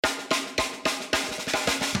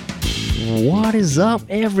What is up,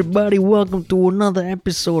 everybody? Welcome to another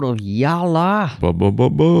episode of Yala,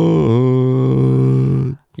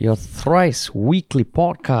 your thrice weekly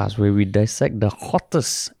podcast where we dissect the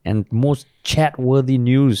hottest and most chat-worthy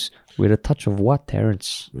news with a touch of what,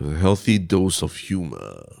 Terrence? A healthy dose of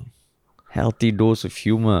humor. Healthy dose of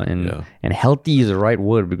humor, and healthy is the right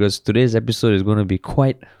word because today's episode is going to be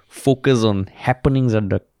quite focused on happenings at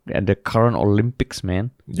the current Olympics,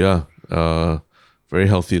 man. Yeah, very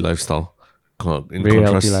healthy lifestyle.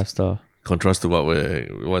 Healthy lifestyle. Contrast to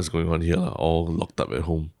what's going on here, all locked up at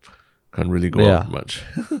home. Can't really go out much.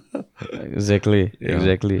 Exactly.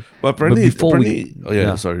 But apparently, before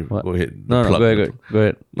sorry, what? go ahead. No, go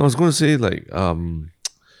ahead. No, I was going to say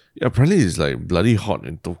apparently it's like bloody hot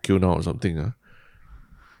in Tokyo now or something.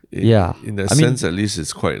 In that sense, at least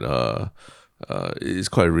it's quite it's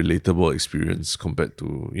quite a relatable experience compared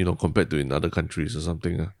to in other countries or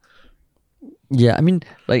something. Yeah, I mean,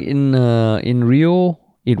 like in Rio,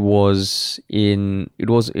 it must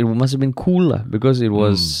have been cooler because it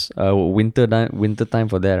was winter time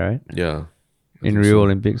for that, right? Yeah, in Rio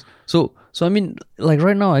Olympics. So I mean, like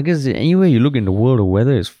right now, I guess anywhere you look in the world, the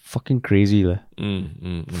weather is fucking crazy,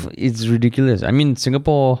 It's ridiculous. I mean,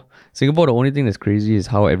 Singapore, the only thing that's crazy is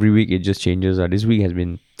how every week it just changes. This week has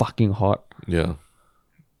been fucking hot. Yeah.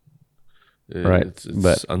 Right,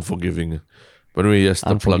 but unforgiving. But anyway, yes,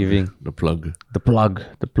 the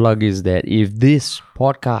plug is that if this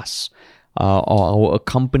podcast or our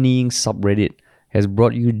accompanying subreddit has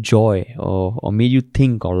brought you joy or made you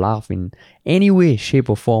think or laugh in any way, shape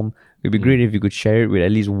or form, it'd be great if you could share it with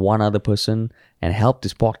at least one other person and help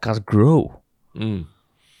this podcast grow.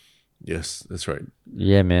 Yes, that's right.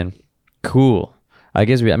 Yeah, man. Cool. I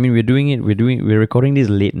guess we're recording this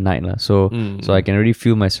late night, so I can already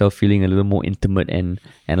feel myself feeling a little more intimate and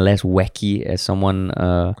less wacky as someone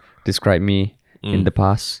described me in the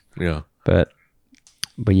past. Yeah. But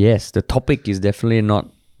yes, the topic is definitely not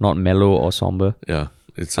mellow or somber. Yeah.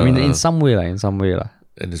 It's in some way.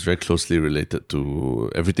 And it's very closely related to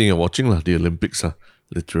everything you're watching, the Olympics,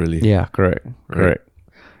 literally. Yeah, correct.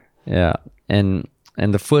 Yeah.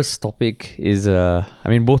 And the first topic is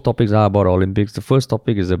both topics are about Olympics. The first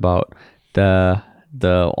topic is about the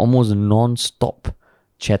almost non-stop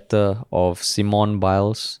chatter of Simone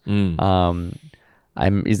Biles. Am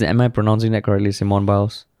I pronouncing that correctly, Simone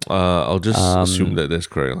Biles? I'll just assume that that's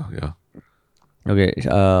correct. Yeah. Okay.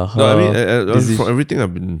 From everything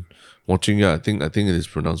I've been watching, I think it is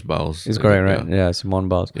pronounced Biles. It's correct, right? Yeah, Simone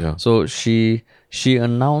Biles. Yeah. So she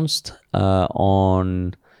announced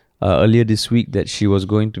on earlier this week that she was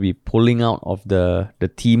going to be pulling out of the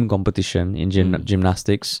team competition in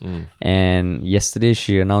gymnastics. And yesterday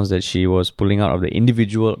she announced that she was pulling out of the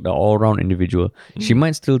all-round individual. She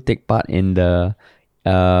might still take part in the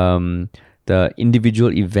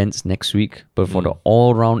individual events next week, but for the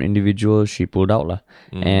all-round individual, she pulled out.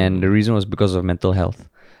 And the reason was because of mental health.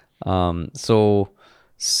 So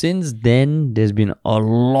since then, there's been a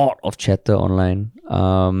lot of chatter online.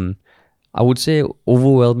 I would say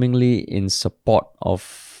overwhelmingly in support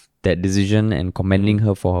of that decision and commending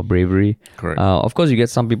her for her bravery. Correct. Of course, you get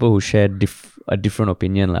some people who share a different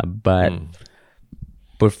opinion, but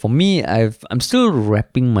for me, I'm still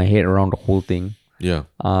wrapping my head around the whole thing. Yeah.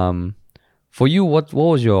 For you, what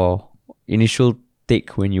was your initial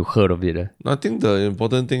take when you heard of it? I think the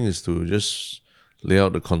important thing is to just lay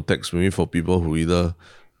out the context, maybe for people who either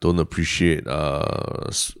don't appreciate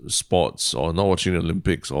sports or not watching the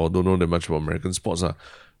Olympics or don't know that much about American sports.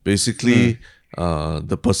 Basically,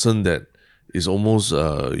 the person that is almost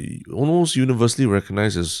universally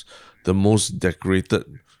recognized as the most decorated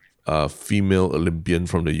female Olympian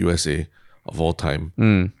from the USA of all time.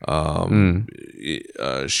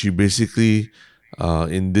 She basically,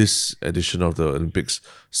 in this edition of the Olympics,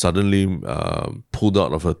 suddenly pulled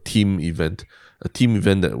out of a team event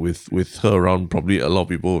that with her around, probably a lot of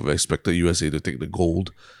people have expected USA to take the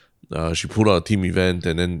gold. She pulled out a team event,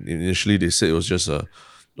 and then initially they said it was just it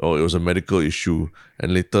was a medical issue,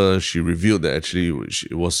 and later she revealed that actually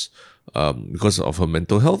it was because of her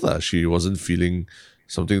mental health. She wasn't feeling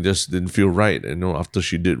something, just didn't feel right. And after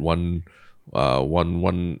she did one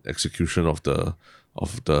execution of the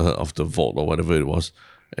vault or whatever it was.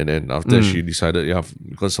 And then after she decided,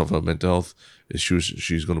 because of her mental health issues,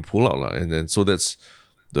 she's going to pull out. And then so that's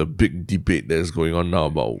the big debate that is going on now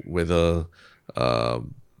about whether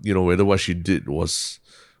what she did was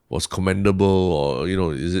commendable, or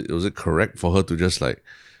was it correct for her to just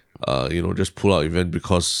just pull out event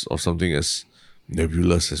because of something as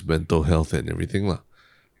nebulous as mental health and everything,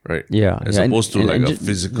 right? Yeah, as opposed to a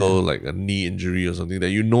physical, like a knee injury or something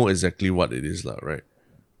that exactly what it is, right?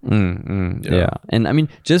 Yeah. And I mean,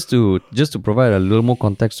 just to provide a little more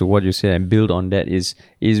context to what you said and build on that is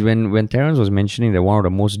when Terence was mentioning that one of the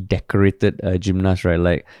most decorated gymnasts, right?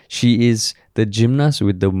 Like, she is the gymnast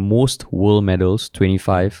with the most world medals,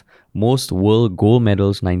 25, most world gold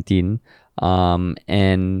medals, 19,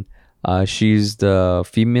 and she's the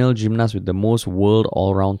female gymnast with the most world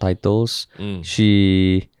all-round titles.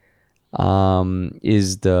 She's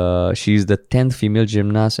the 10th female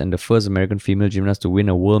gymnast and the first American female gymnast to win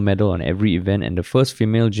a world medal on every event, and the first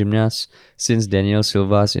female gymnast since Danielle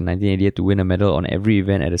Silvas in 1988 to win a medal on every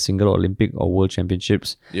event at a single Olympic or World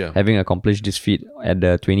Championships, having accomplished this feat at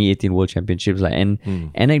the 2018 World Championships. And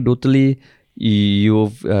anecdotally,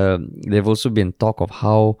 there've also been talk of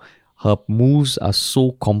how her moves are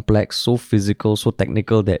so complex, so physical, so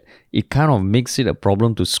technical that it kind of makes it a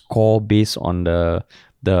problem to score based on the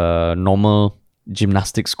normal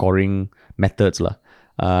gymnastic scoring methods lah.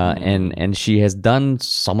 And she has done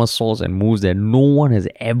somersaults and moves that no one has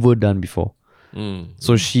ever done before.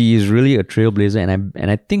 So she is really a trailblazer,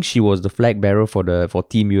 and I think she was the flag bearer for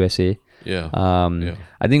Team USA.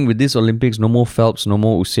 I think with this Olympics, no more Phelps, no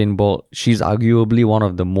more Usain Bolt. She's arguably one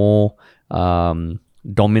of the more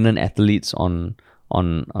dominant athletes on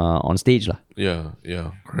stage lah.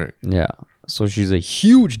 Correct. Yeah. So she's a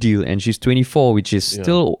huge deal, and she's 24, which is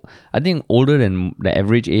still, I think, older than the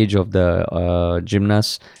average age of the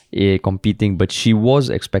gymnasts competing. But she was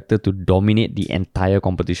expected to dominate the entire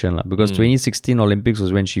competition lah, because 2016 Olympics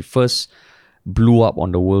was when she first blew up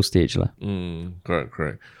on the world stage lah.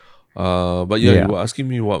 Correct. But you were asking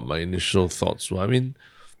me what my initial thoughts were. I mean,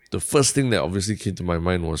 the first thing that obviously came to my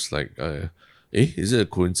mind was like, is it a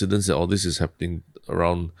coincidence that all this is happening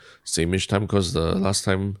around same-ish time? Because the last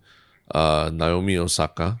time Naomi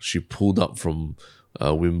Osaka, she pulled up from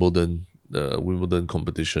Wimbledon, the Wimbledon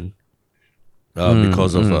competition,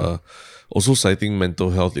 because of also citing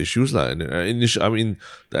mental health issues. And I mean,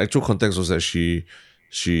 the actual context was that she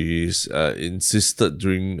insisted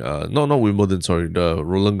during not Wimbledon, sorry, the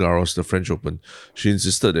Roland Garros, the French Open. She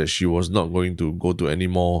insisted that she was not going to go to any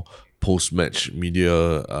more post-match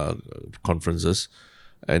media conferences,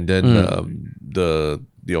 and then the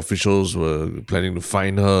officials were planning to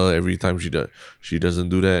fine her every time she doesn't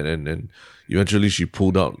do that, and eventually she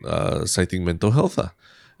pulled out, citing mental health,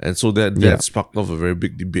 and so that sparked off a very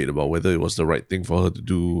big debate about whether it was the right thing for her to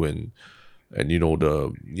do, and what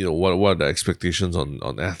are the expectations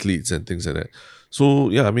on athletes and things like that. So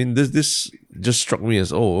yeah, I mean, this just struck me as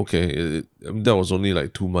that was only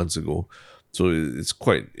like 2 months ago. So it's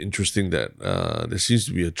quite interesting that there seems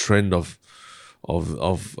to be a trend of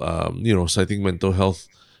citing mental health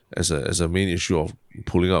as a main issue of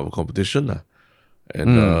pulling out of a competition.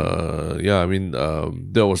 And I mean,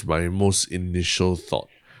 that was my most initial thought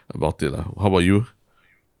about it. How about you?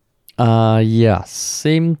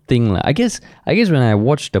 Same thing. I guess when I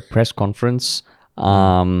watched the press conference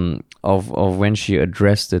of when she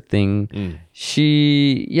addressed the thing,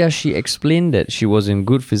 she explained that she was in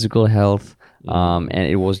good physical health, and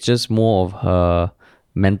it was just more of her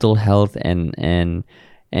mental health, and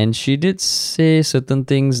she did say certain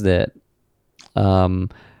things that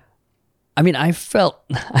I mean, I felt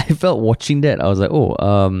watching that. I was like,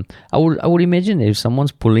 I would imagine if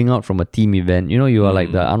someone's pulling out from a team event, you are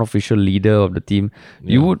like the unofficial leader of the team,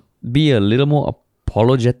 you would be a little more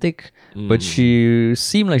apologetic. But she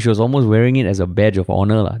seemed like she was almost wearing it as a badge of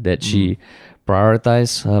honor, that she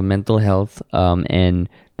prioritized her mental health, and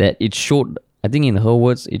that it showed, I think in her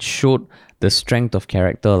words, it showed the strength of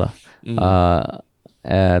character to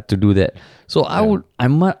do that. So I will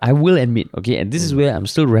admit, okay, and this is where I'm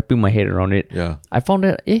still wrapping my head around it. I found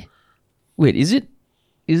that, wait, is it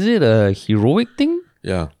a heroic thing?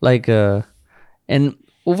 Like, and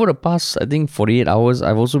over the past, I think 48 hours,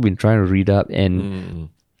 I've also been trying to read up, and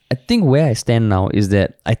I think where I stand now is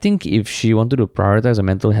that I think if she wanted to prioritize her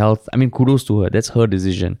mental health, I mean, kudos to her. That's her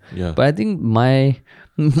decision. But I think my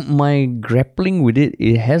grappling with it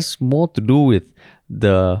has more to do with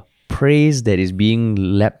the praise that is being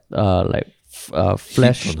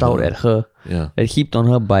flashed out at her, heaped on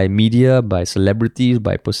her by media, by celebrities,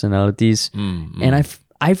 by personalities, and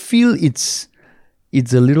I feel it's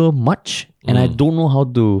a little much, and I don't know how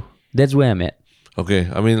to. That's where I'm at. Okay,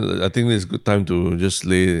 I mean, I think it's a good time to just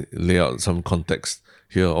lay out some context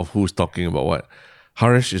here of who's talking about what.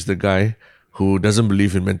 Harish is the guy who doesn't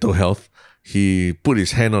believe in mental health. He put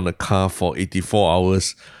his hand on a car for 84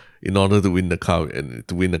 hours in order to win the car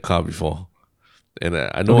before. And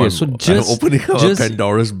I know Okay, I'm, so I'm opening up just- a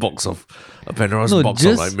Pandora's box of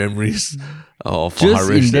my memories of Just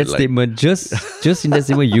Harish in that like, statement, just in that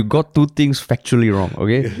statement, you got two things factually wrong.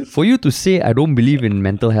 Okay, for you to say I don't believe in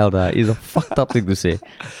mental health is a fucked up thing to say.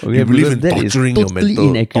 Okay, you believe because in that is torturing your totally mental,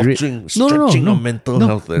 inaccurate. stretching your mental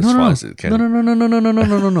health as far as it can.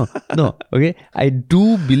 No. Okay, I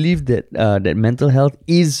do believe that that mental health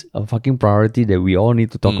is a fucking priority that we all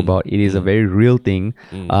need to talk about. It is a very real thing.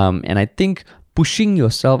 And I think pushing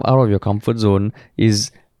yourself out of your comfort zone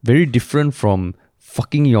is very different from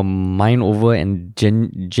fucking your mind over and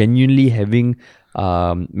genuinely having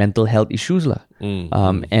mental health issues lah.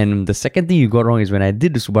 And the second thing you got wrong is when I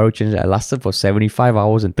did the Subaru challenge, I lasted for 75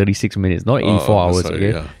 hours and 36 minutes, not 84 hours. Sorry,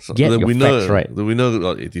 Okay, yeah. So get your facts right. The winner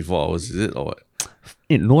got 84 hours, is it or what?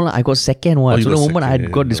 No lah, I got second one. you So the got moment second,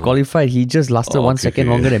 I got disqualified, he just lasted 1 second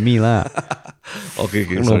longer than me lah. Okay,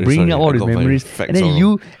 Bringing up all I his got my memories, facts and then all you,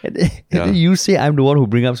 wrong. and then you say I'm the one who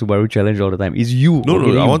bring up Subaru challenge all the time. It's you. No,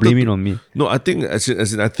 okay, then I you wanted blame to, it on me. No, I think as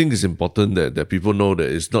in I think it's important that people know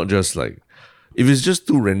that it's not just like, if it's just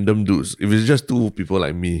two random dudes, if it's just two people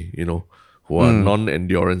like me, who are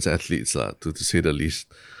non-endurance athletes lah, to say the least.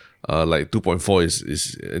 Like 2.4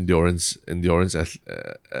 is endurance an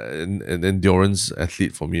endurance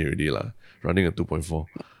athlete for me already lah, running a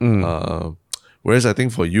 2.4. Whereas I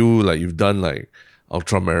think for you, like you've done like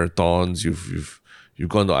ultra marathons, you've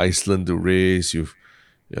gone to Iceland to race, you've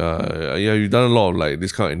done a lot of like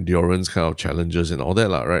this kind of endurance kind of challenges and all that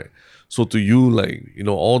lah, right? So to you, like,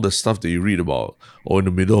 all the stuff that you read about, or in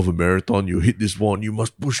the middle of a marathon, you hit this wall and you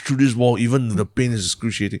must push through this wall, even the pain is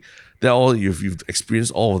excruciating. That all you've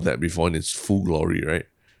experienced all of that before in its full glory, right?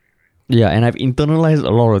 Yeah, and I've internalized a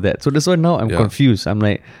lot of that. So that's why now I'm confused. I'm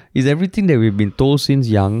like, is everything that we've been told since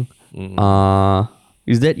young,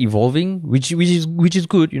 is that evolving? Which is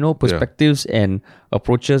good, perspectives and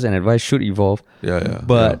approaches and advice should evolve.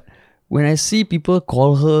 But when I see people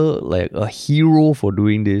call her like a hero for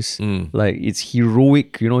doing this, like it's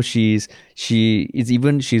heroic, she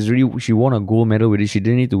won a gold medal with it. She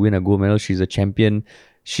didn't need to win a gold medal. She's a champion.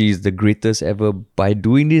 She's the greatest ever. By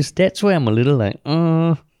doing this, that's why I'm a little like,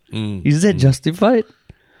 is that justified?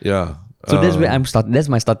 Yeah. So that's where I'm starting. That's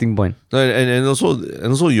my starting point. And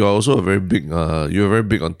also you're also a very big you were very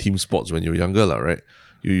big on team sports when you were younger, lah, right?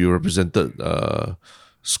 You represented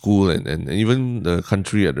school and even the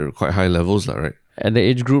country at the quite high levels, lah, right? At the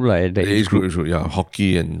age group, like the age group, yeah,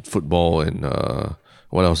 hockey and football and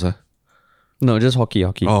what else? No, just hockey.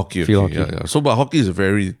 Oh, hockey. Yeah. So, but hockey is a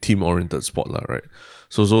very team-oriented sport, lah, right?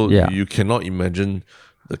 So you cannot imagine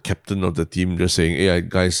the captain of the team just saying, "Hey,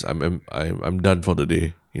 guys, I'm done for the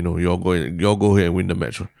day. You all go here and win the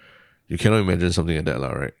match." You cannot imagine something like that,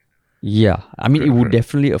 lah, right? Yeah, I mean, it would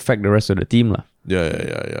definitely affect the rest of the team, lah.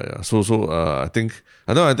 Yeah. So I think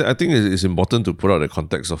it's important to put out the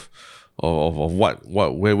context of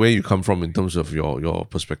where you come from in terms of your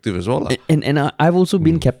perspective as well, lah. And I've also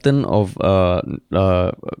been captain of a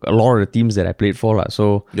lot of the teams that I played for, lah.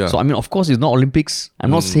 So I mean, of course, it's not Olympics. I'm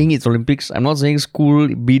not saying it's Olympics. I'm not saying school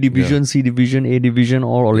B division, C division, A division,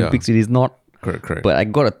 or Olympics. It is not. Correct. But I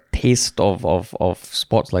got a taste of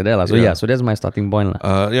sports like that, lah. So so that's my starting point,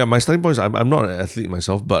 lah. My starting point is I'm not an athlete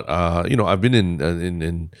myself, but I've been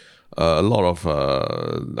in a lot of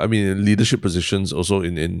leadership positions, also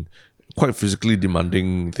in quite physically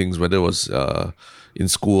demanding things, whether it was in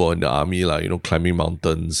school or in the army, like climbing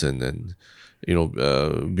mountains and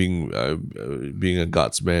being a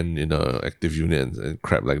guardsman in a active unit and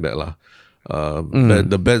crap like that, lah.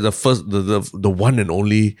 The one and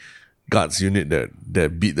only guards unit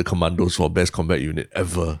that beat the commandos for best combat unit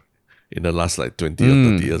ever in the last like 20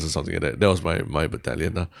 or 30 years or something like that. That was my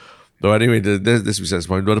battalion, lah. But anyway, this besides the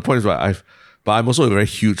point. But the point is, but I'm also a very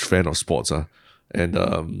huge fan of sports, and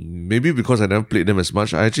maybe because I never played them as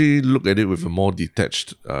much, I actually look at it with a more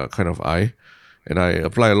detached kind of eye, and I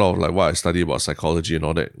apply a lot of like what I study about psychology and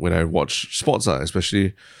all that when I watch sports,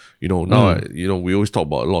 especially now we always talk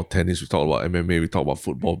about a lot of tennis, we talk about MMA, we talk about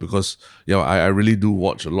football, because I really do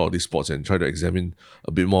watch a lot of these sports and try to examine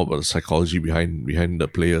a bit more about the psychology behind the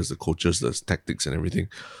players, the coaches, the tactics and everything.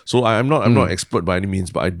 So I'm not expert by any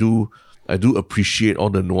means, but I do appreciate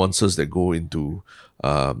all the nuances that go into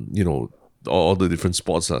all the different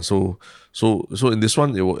sports. So in this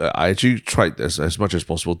one, I actually tried as much as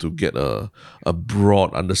possible to get a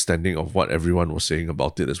broad understanding of what everyone was saying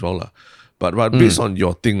about it as well. But based on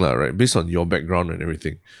your thing, right? Based on your background and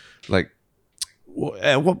everything, like,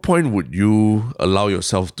 at what point would you allow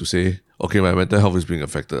yourself to say, okay, my mental health is being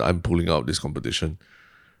affected, I'm pulling out of this competition?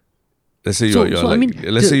 Let's say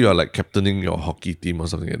you're like captaining your hockey team or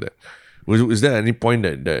something like that. Is there any point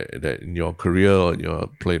that in your career or in your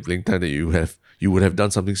playing time that you would have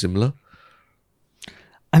done something similar?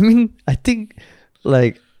 I mean, I think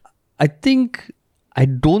I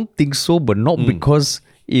don't think so, but not because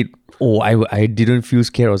I didn't feel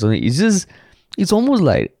scared or something. It's just, it's almost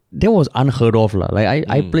like that was unheard of lah. Like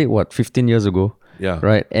I played 15 years ago. Yeah.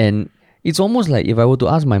 Right. And it's almost like if I were to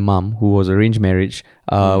ask my mom, who was arranged marriage,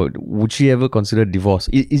 would she ever consider divorce?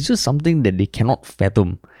 It's just something that they cannot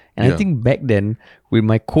fathom. And I think back then, with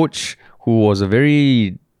my coach, who was a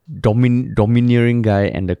very domineering guy,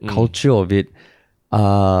 and the culture of it,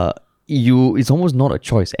 it's almost not a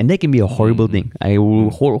choice. And that can be a horrible thing. I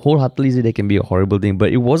will wholeheartedly say that can be a horrible thing.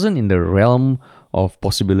 But it wasn't in the realm of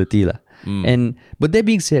possibility lah. But that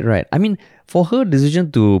being said, right, I mean, for her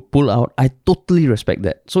decision to pull out, I totally respect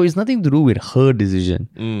that. So it's nothing to do with her decision.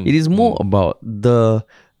 It is more about the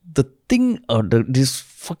thing, or this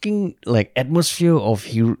fucking like atmosphere of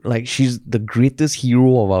like she's the greatest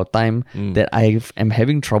hero of our time that I am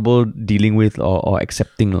having trouble dealing with or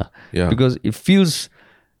accepting lah. Yeah. Because it feels,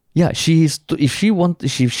 if she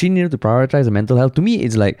needed to prioritize her mental health, to me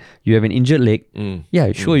it's like, you have an injured leg.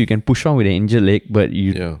 Sure, you can push on with an injured leg, but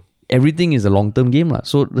everything is a long-term game lah.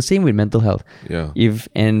 So the same with mental health.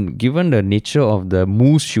 And given the nature of the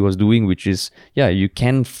moves she was doing, which is, you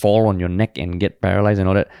can fall on your neck and get paralyzed and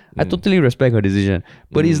all that, I totally respect her decision.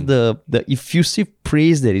 But it's the effusive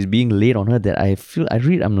praise that is being laid on her that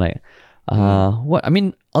I'm like, what? I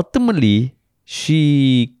mean, ultimately,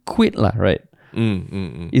 she quit lah, right?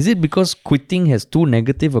 Is it because quitting has too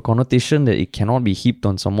negative a connotation that it cannot be heaped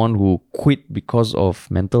on someone who quit because of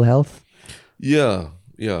mental health? Yeah,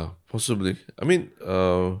 possibly. I mean,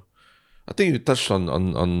 I think you touched on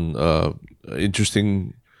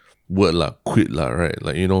interesting word lah, quit lah, right?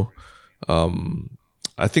 Like,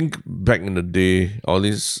 I think back in the day, all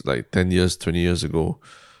these like 10 years, 20 years ago,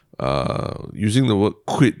 using the word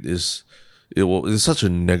quit is such a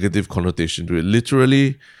negative connotation to it.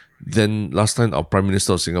 Literally, then last time our Prime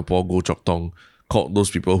Minister of Singapore, Goh Chok Tong, called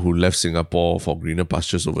those people who left Singapore for greener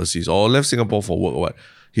pastures overseas or left Singapore for work or what,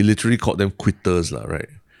 he literally called them quitters lah, right?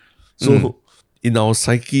 So in our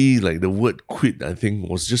psyche, like the word quit, I think,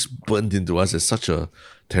 was just burnt into us as such a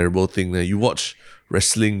terrible thing. That you watch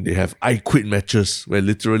wrestling, they have I quit matches where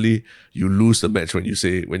literally you lose the match when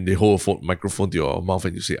they hold a microphone to your mouth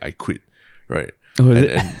and you say I quit, right?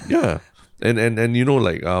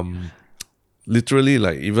 Literally,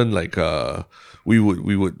 like, even like we would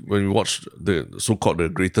when we watched the so-called the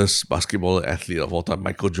greatest basketball athlete of all time,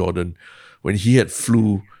 Michael Jordan, when he had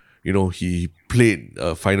flu, he played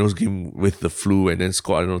a finals game with the flu and then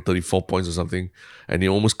scored, 34 points or something, and he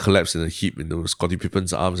almost collapsed in a heap into Scottie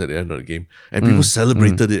Pippen's arms at the end of the game, and people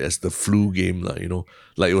celebrated it as the flu game, like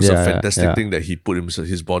it was a fantastic thing that he put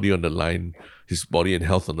his body on the line, his body and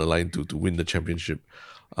health on the line to win the championship.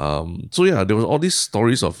 There was all these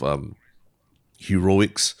stories of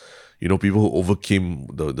heroics, people who overcame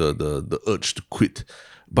the urge to quit.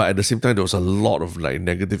 But at the same time, there was a lot of like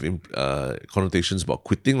negative connotations about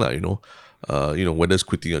quitting, whether it's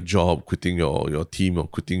quitting a job, quitting your team, or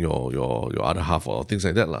quitting your other half, or things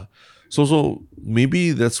like that, So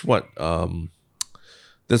maybe that's what's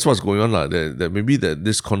going on, that maybe that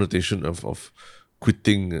this connotation of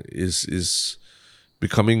quitting is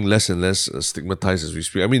becoming less and less stigmatized as we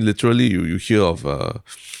speak. I mean, literally, you hear of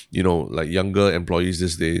like younger employees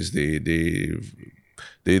these days, they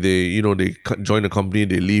join a company,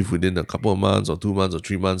 they leave within a couple of months or 2 months or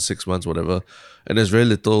 3 months, 6 months, whatever, and there's very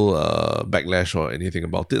little backlash or anything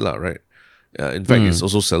about it, right? In fact, it's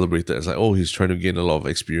also celebrated as like, oh, he's trying to gain a lot of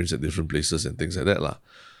experience at different places and things like that,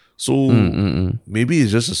 So maybe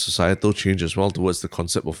it's just a societal change as well towards the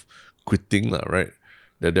concept of quitting, right?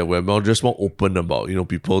 That we're just more open about,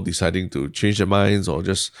 people deciding to change their minds or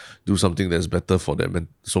just do something that's better for their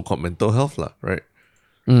so-called mental health, right?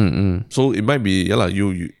 So it might be,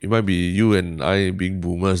 it might be you and I being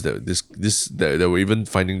boomers that that we're even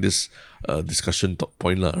finding this discussion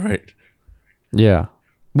point, right? Yeah.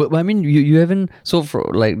 But I mean, you haven't, so for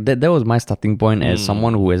like that was my starting point as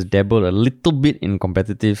someone who has dabbled a little bit in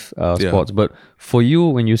competitive sports. But for you,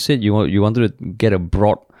 when you said you wanted to get a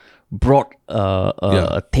broad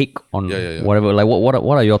take on whatever, like what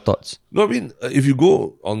are your thoughts? No, I mean, if you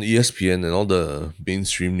go on ESPN and all the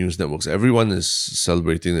mainstream news networks, everyone is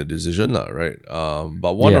celebrating the decision, right?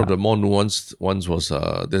 But one of the more nuanced ones was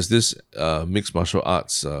there's this mixed martial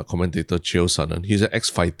arts commentator, Chael Sonnen. He's an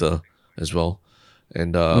ex-fighter as well,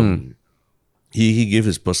 and he gave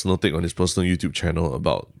his personal take on his personal YouTube channel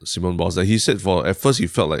about Simone Biles. That he said at first he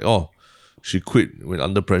felt like, she quit when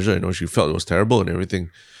under pressure, she felt it was terrible and everything.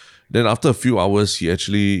 Then after a few hours,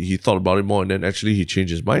 he thought about it more, and then actually he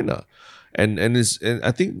changed his mind. And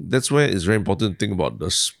I think that's where it's very important to think about the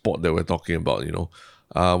sport that we're talking about.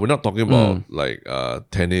 We're not talking about like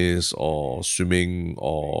tennis or swimming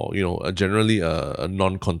or generally a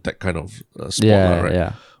non-contact kind of sport, right?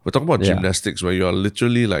 Yeah. We're talking about gymnastics where you are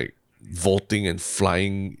literally like vaulting and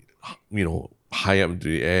flying, high up into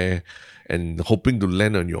the air and hoping to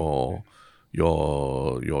land on your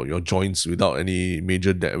joints without any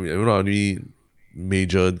major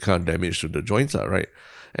major kind of damage to the joints, right?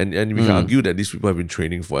 And we can argue that these people have been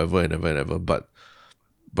training forever and ever and ever, but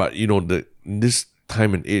in this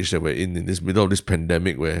time and age that we're in this middle of this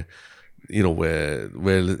pandemic where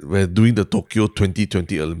we're doing the Tokyo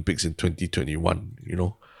 2020 Olympics in 2021,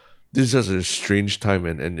 this is just a strange time,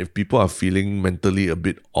 and if people are feeling mentally a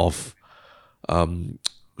bit off,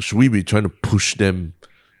 should we be trying to push them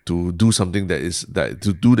to do something to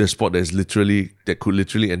do the sport that could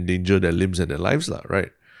literally endanger their limbs and their lives,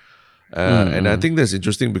 right? And I think that's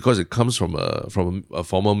interesting because it comes from a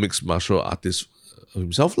former mixed martial artist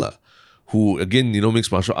himself, who again,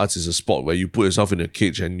 mixed martial arts is a sport where you put yourself in a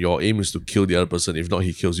cage and your aim is to kill the other person. If not,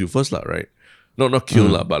 he kills you first, right? Not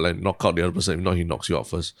kill, but like knock out the other person. If not, he knocks you out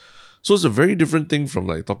first. So it's a very different thing from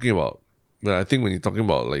like talking about. I think when you're talking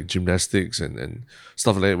about like gymnastics and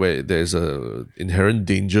stuff like that, where there's a inherent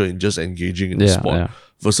danger in just engaging in the sport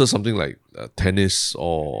versus something like tennis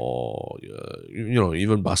or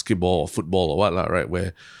even basketball or football or what, right?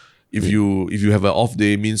 Where if you have an off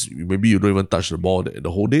day, means maybe you don't even touch the ball the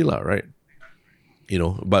whole day, right?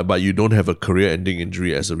 But you don't have a career-ending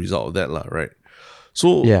injury as a result of that, right?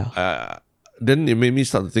 So then it made me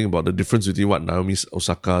start to think about the difference between what Naomi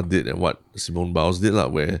Osaka did and what Simone Biles did,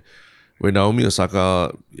 where Naomi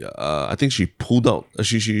Osaka, I think she pulled out.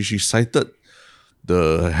 She cited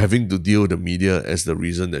the having to deal with the media as the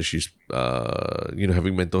reason that she's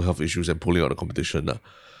having mental health issues and pulling out the competition.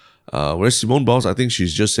 Whereas Simone Biles, I think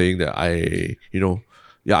she's just saying that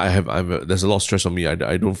there's a lot of stress on me.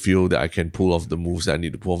 I don't feel that I can pull off the moves that I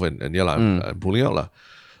need to pull off, and I'm pulling out.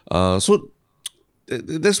 So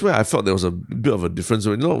that's where I felt there was a bit of a difference.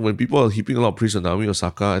 When people are heaping a lot of praise on Naomi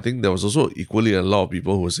Osaka, I think there was also equally a lot of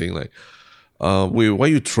people who were saying like, wait, why are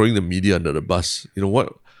you throwing the media under the bus?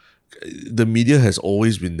 What? The media has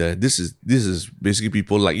always been there. This is basically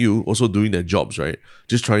people like you also doing their jobs, right?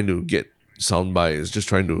 Just trying to get sound bites, just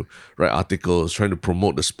trying to write articles, trying to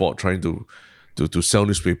promote the sport, trying to sell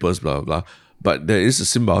newspapers, blah, blah, blah. But there is a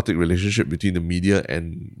symbiotic relationship between the media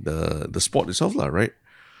and the sport itself, right?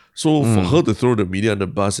 So for her to throw the media under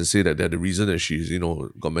the bus and say that they're the reason that she's,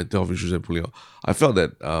 got mental health issues and pulling out, I felt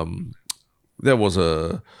that that was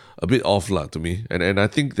a bit off to me. And I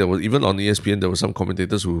think there was, even on ESPN, there were some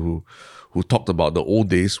commentators who talked about the old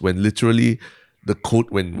days when literally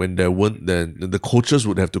when there weren't, then the coaches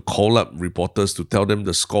would have to call up reporters to tell them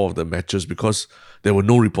the score of the matches because there were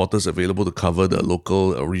no reporters available to cover the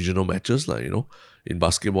local or regional matches, in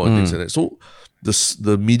basketball and things like that. So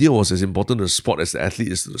the media was as important to the sport as the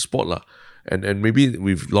athlete is to the sport, and maybe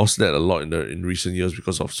we've lost that a lot in recent years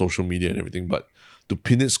because of social media and everything. But to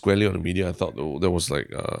pin it squarely on the media, I thought that was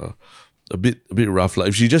like a bit rough.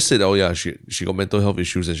 If she just said, "Oh yeah, she got mental health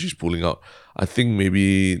issues and she's pulling out," I think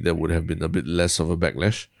maybe there would have been a bit less of a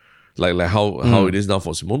backlash, like how it is now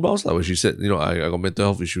for Simone Biles, where she said, I got mental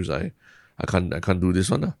health issues, I can't do this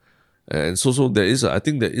one, and so there is I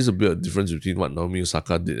think there is a bit of difference between what Naomi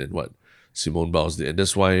Osaka did and what Simone Biles did, and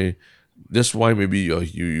that's why maybe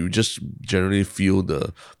you just generally feel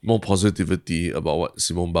the more positivity about what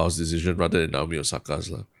Simone Biles' decision rather than Naomi Osaka's.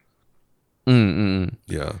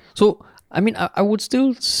 Yeah. So I mean, I would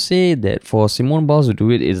still say that for Simone Biles to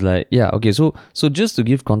do it is like, okay. So just to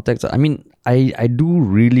give context, I mean, I do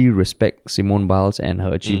really respect Simone Biles and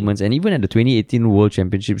her achievements, and even at the 2018 World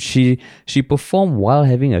Championship, she performed while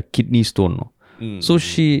having a kidney stone. So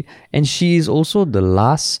she is also the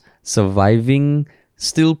last surviving,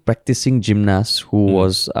 still practicing gymnast who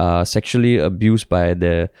was sexually abused by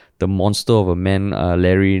the monster of a man,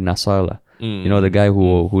 Larry Nassar. The guy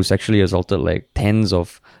who sexually assaulted like tens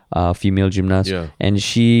of female gymnasts. And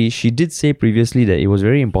she did say previously that it was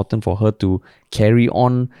very important for her to carry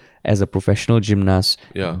on as a professional gymnast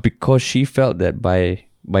because she felt that by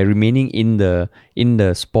remaining in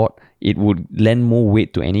the sport, it would lend more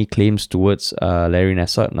weight to any claims towards Larry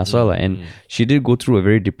Nassar. And she did go through a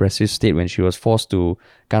very depressive state when she was forced to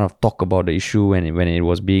kind of talk about the issue when it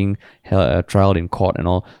was being trialed in court and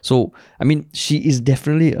all. So, I mean, she is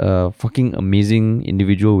definitely a fucking amazing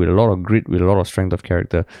individual with a lot of grit, with a lot of strength of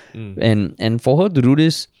character. And for her to do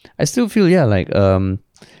this, I still feel,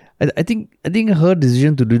 I think her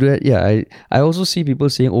decision to do that, I also see people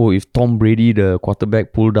saying, if Tom Brady, the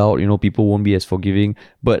quarterback, pulled out, people won't be as forgiving.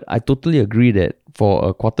 But I totally agree that for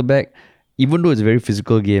a quarterback, even though it's a very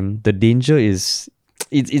physical game, the danger is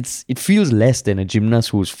it feels less than a gymnast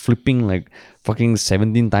who's flipping like fucking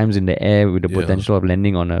 17 times in the air with the potential of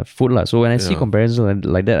landing on a foot lah. So when I see comparisons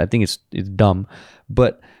like that, I think it's dumb.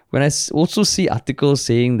 But when I also see articles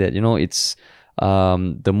saying that, you know, it's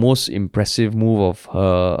the most impressive move of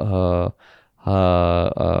her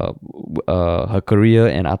career,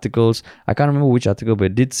 and articles, I can't remember which article, but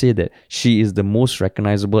it did say that she is the most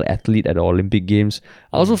recognizable athlete at the Olympic Games.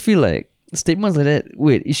 I also feel like statements like that,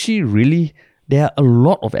 wait, is she really? There are a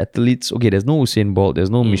lot of athletes. Okay, there's no Usain Bolt, there's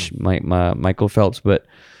no Michael Phelps, but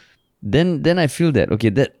then I feel that, okay,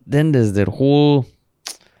 then there's that whole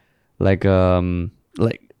like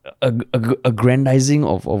aggrandizing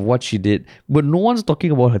of what she did, but no one's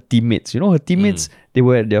talking about her teammates. You know, her teammates, they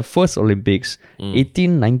were at their first Olympics,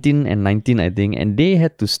 18, 19 and 19, I think, and they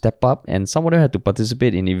had to step up, and some of them had to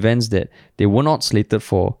participate in events that they were not slated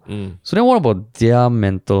for. So then what about their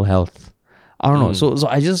mental health? I don't know. So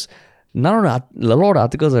I just, a lot of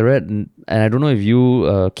articles I read, and I don't know if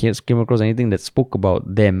you came across anything that spoke about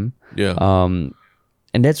them. And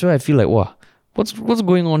that's where I feel like, wow, what's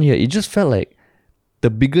going on here? It just felt like the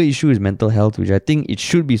bigger issue is mental health, which I think it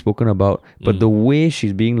should be spoken about. But the way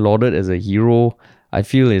she's being lauded as a hero, I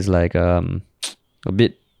feel is like a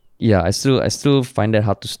bit. Yeah, I still find that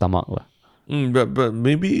hard to stomach lah. But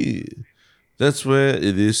maybe that's where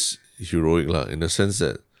it is heroic lah, in the sense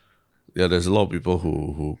that there's a lot of people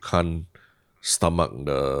who can't stomach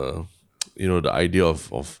the idea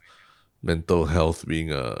of mental health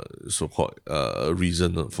being a so-called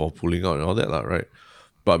reason for pulling out and all that lah, right?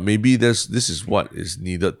 But maybe this is what is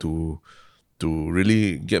needed to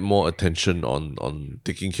really get more attention on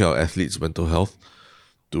taking care of athletes' mental health,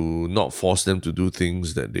 to not force them to do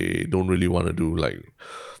things that they don't really want to do. Like,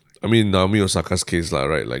 I mean, Naomi Osaka's case lah,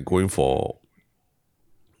 right? Like going for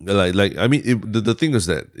the thing is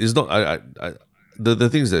that it's not the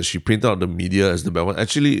thing is that she painted out the media as the bad one.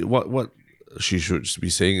 Actually, what she should be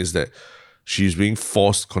saying is that she's being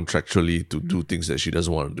forced contractually to do things that she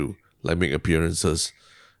doesn't want to do, like make appearances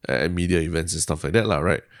at media events and stuff like that,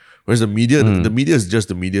 right? Whereas the media is just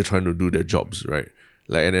the media trying to do their jobs, right?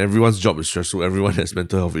 Like, and everyone's job is stressful. Everyone has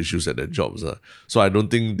mental health issues at their jobs. So I don't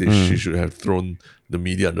think she should have thrown the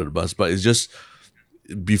media under the bus. But it's just,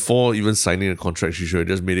 before even signing a contract, she should have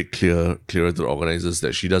just made it clearer to the organizers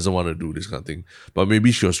that she doesn't want to do this kind of thing. But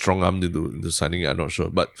maybe she was strong-armed into signing it, I'm not sure.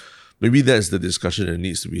 But maybe that's the discussion that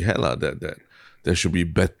needs to be had, that there should be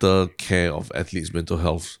better care of athletes' mental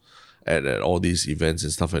health at all these events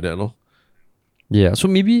and stuff like that, no? Yeah, so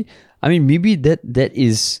maybe that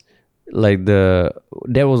is like that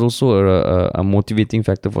was also a motivating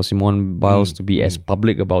factor for Simone Biles to be as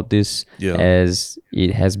public about this as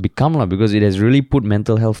it has become, because it has really put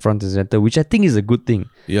mental health front and center, which I think is a good thing.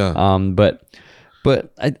 Yeah.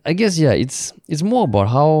 But I guess it's more about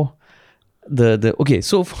how the okay.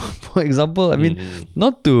 So for example, I mean,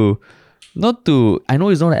 not to I know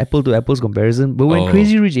it's not an apple to apples comparison, but when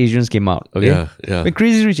Crazy Rich Asians came out, okay? Yeah. When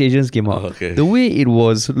Crazy Rich Asians came out, the way it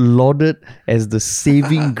was lauded as the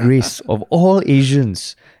saving grace of all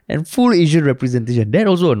Asians and full Asian representation, that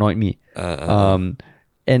also annoyed me.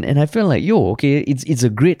 And I felt like, it's a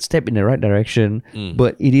great step in the right direction,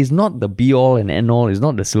 but it is not the be all and end all. It's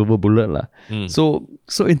not the silver bullet lah. So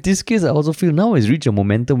in this case, I also feel now it's reached a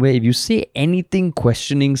momentum where if you say anything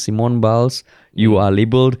questioning Simone Biles, you are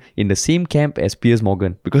labelled in the same camp as Piers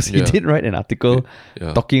Morgan, because he did write an article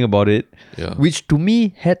talking about it, which to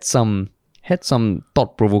me had some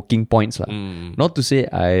thought-provoking points lah. Not to say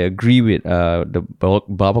I agree with the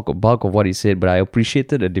bulk of what he said, but I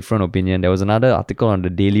appreciated a different opinion. There was another article on the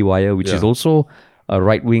Daily Wire, which is also a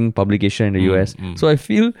right-wing publication in the US. So I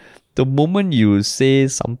feel the moment you say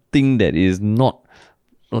something that is not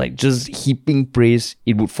like just heaping praise,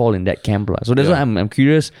 it would fall in that camp lah. So that's why I'm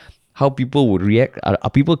curious how people would react. Are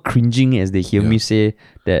people cringing as they hear me say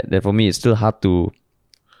that? For me, it's still hard to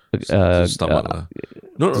stomach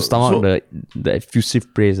the effusive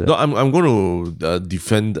praise. No, I'm going to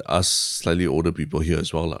defend us slightly older people here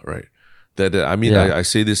as well, right? I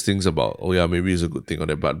say these things about, maybe it's a good thing or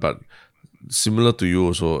that, but similar to you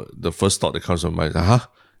also, the first thought that comes to my mind,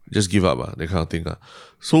 just give up, that kind of thing.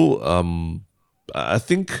 So I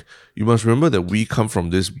think you must remember that we come from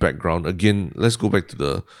this background. Again, let's go back to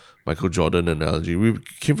the Michael Jordan analogy. We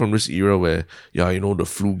came from this era where, the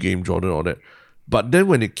flu game, Jordan, all that. But then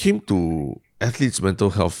when it came to athletes' mental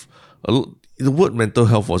health, the word mental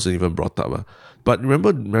health wasn't even brought up. But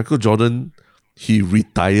remember, Michael Jordan, he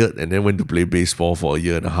retired and then went to play baseball for a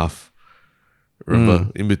year and a half.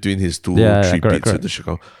 Remember, in between his two three-peats with the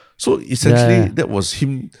Chicago. So essentially, that was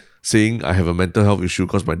him saying, I have a mental health issue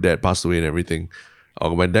because my dad passed away and everything.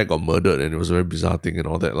 or my dad got murdered, and it was a very bizarre thing and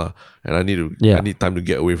all that lah. And I need time to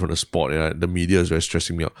get away from the sport, and the media is very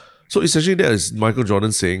stressing me out. So essentially, that is Michael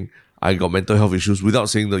Jordan saying I got mental health issues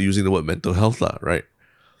without using the word mental health lah, right?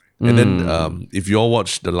 And then if you all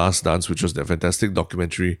watched The Last Dance, which was that fantastic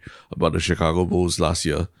documentary about the Chicago Bulls last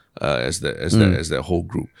year, as that whole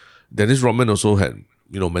group, Dennis Rodman also had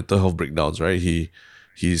mental health breakdowns, right?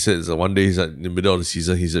 He said that one day he's in the middle of the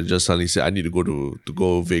season, he just suddenly said, I need to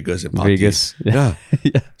go Vegas and party. Vegas. Yeah.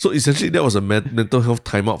 So essentially that was a mental health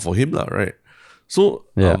timeout for him lah, right? So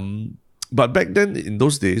but back then in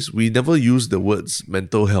those days, we never used the words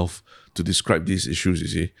mental health to describe these issues, you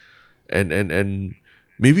see. And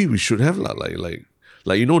maybe we should have lah, like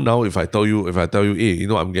now if I tell you, hey,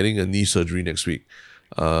 I'm getting a knee surgery next week,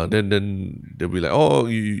 then they'll be like, oh,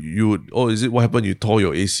 is it what happened? You tore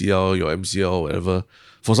your ACL, your MCL, whatever.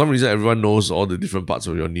 For some reason, everyone knows all the different parts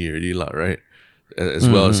of your knee already, lah, right? As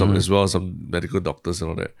well as some medical doctors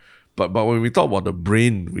and all that. But when we talk about the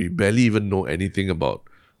brain, we barely even know anything about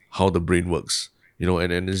how the brain works,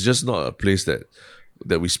 and it's just not a place that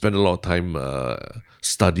we spend a lot of time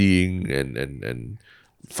studying and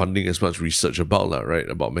funding as much research about, lah, right?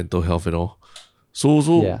 About mental health and all. So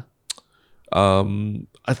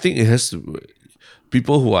I think it has to.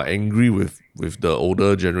 People who are angry with the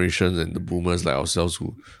older generations and the boomers like ourselves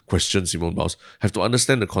who question Simone Biles have to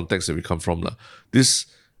understand the context that we come from. This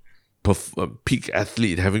peak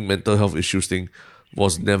athlete having mental health issues thing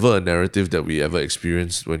was never a narrative that we ever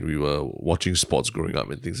experienced when we were watching sports growing up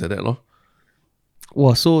and things like that.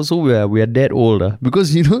 Wow, so we are that old,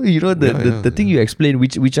 because the thing you explained,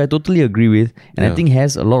 which I totally agree with, and I think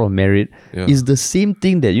has a lot of merit, is the same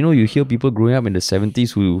thing that you hear people growing up in the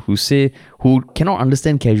 70s who cannot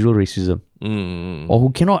understand casual racism, or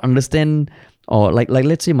who cannot understand, or like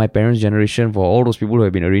let's say my parents' generation, for all those people who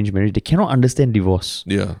have been arranged marriage, they cannot understand divorce.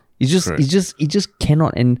 Yeah, it just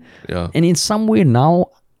cannot, and in some way now,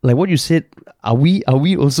 like what you said, are we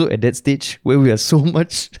also at that stage where we are so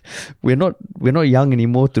much, we're not young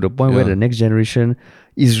anymore to the point where the next generation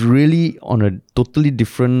is really on a totally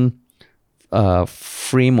different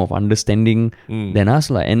frame of understanding than us,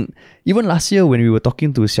 and even last year when we were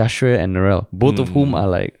talking to Xiaxue and Narelle, both of whom are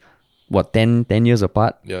like 10 years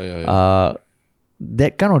apart,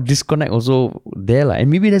 that kind of disconnect also there,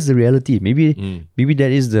 and maybe that's the reality. Maybe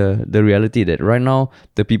that is the reality, that right now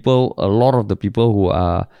a lot of the people who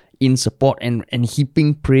are in support and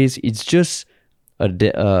heaping praise, it's just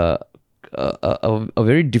a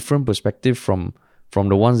very different perspective from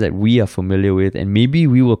the ones that we are familiar with, and maybe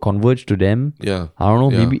we will converge to them. I don't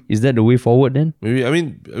know. Maybe is that the way forward then? Maybe. I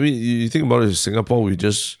mean, you think about it. In Singapore, we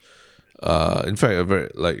just, in fact,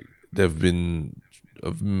 there've been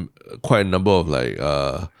quite a number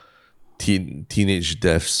of teenage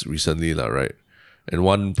deaths recently, right? And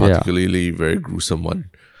one particularly very gruesome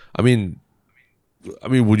one. I mean,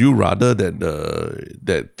 would you rather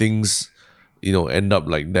that things, end up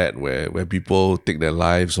like that, where people take their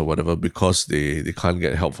lives or whatever because they can't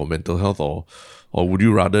get help for mental health, or would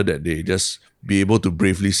you rather that they just be able to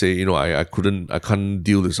bravely say, I can't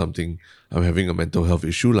deal with something, I'm having a mental health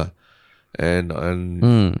issue lah. And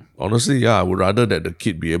honestly, I would rather that the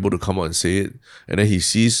kid be able to come out and say it, and then he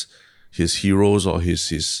sees his heroes or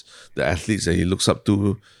the athletes that he looks up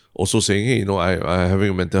to also saying, hey, I'm having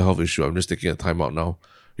a mental health issue, I'm just taking a time out now,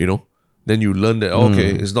 then you learn that,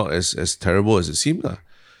 okay, it's not as terrible as it seemed.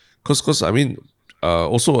 Because I mean,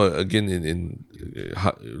 also again, in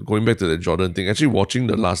going back to the Jordan thing, actually watching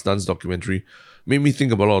the Last Dance documentary made me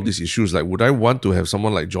think about all of these issues. Like, would I want to have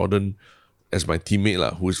someone like Jordan as my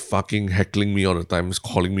teammate, who is fucking heckling me all the time, is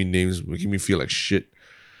calling me names, making me feel like shit?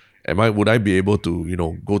 Would I be able to,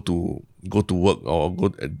 go to work or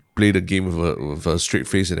go and play the game with a straight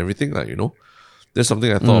face and everything, That's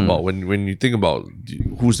something I thought about when you think about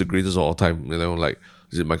who's the greatest of all time. Like,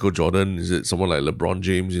 is it Michael Jordan? Is it someone like LeBron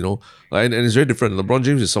James? And it's very different. LeBron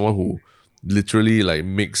James is someone who literally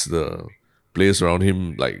makes the players around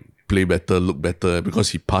him play better, look better, because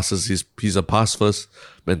he passes. He's a pass first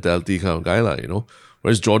mentality kind of guy,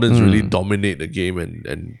 Whereas Jordan's really dominate the game,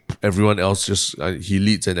 and everyone else just he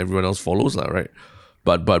leads and everyone else follows, right?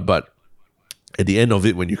 But at the end of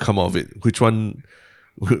it, when you come out of it, in which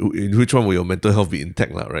one will your mental health be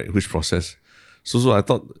intact, right? Which process? So I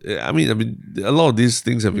thought, I mean, a lot of these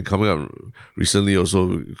things have been coming up recently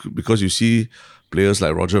also, because you see players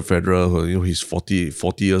like Roger Federer, who he's 40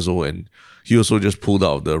 years old, and he also just pulled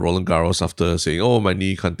out of the Roland Garros after saying, oh, my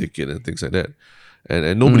knee can't take it and things like that.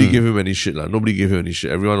 And nobody gave him any shit. Nobody gave him any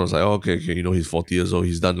shit. Everyone was like, oh, okay, he's 40 years old.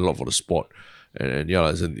 He's done a lot for the sport. And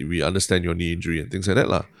we understand your knee injury and things like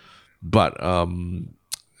that. But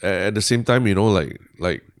at the same time,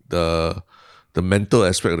 like the the mental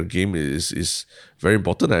aspect of the game is very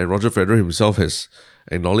important. And Roger Federer himself has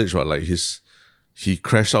acknowledged he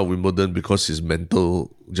crashed out Wimbledon because his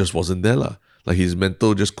mental just wasn't there lah. Like his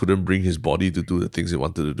mental just couldn't bring his body to do the things he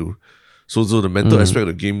wanted to do. So the mental aspect of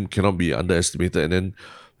the game cannot be underestimated. And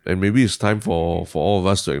maybe it's time for all of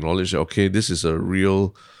us to acknowledge that, okay, this is a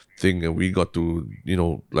real thing, and we got to,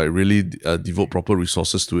 really devote proper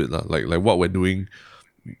resources to it lah. Like what we're doing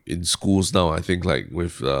in schools now, I think, like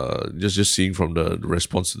with just seeing from the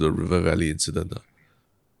response to the River Valley incident.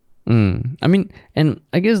 I mean, and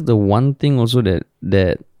I guess the one thing also that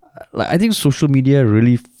like, I think social media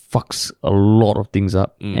really fucks a lot of things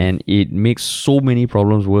up, and it makes so many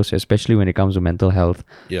problems worse, especially when it comes to mental health.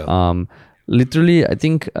 Literally, I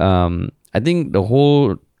think the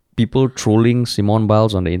whole people trolling Simone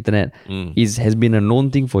Biles on the internet has been a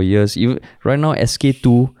known thing for years. Even right now,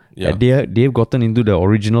 SK2, they've gotten into the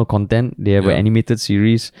original content. They have an animated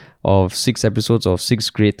series of 6 episodes of 6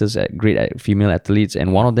 great female athletes,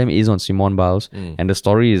 and one of them is on Simone Biles. And the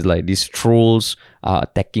story is like these trolls are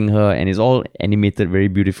attacking her, and it's all animated very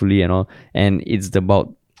beautifully and all. And it's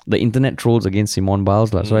about the internet trolls against Simone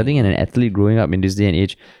Biles. So I think in an athlete growing up in this day and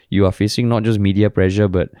age, you are facing not just media pressure,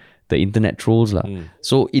 but the internet trolls.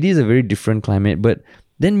 So it is a very different climate. But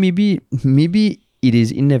then maybe it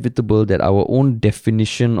is inevitable that our own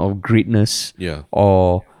definition of greatness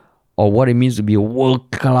or what it means to be a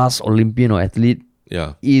world-class Olympian or athlete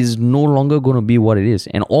is no longer going to be what it is.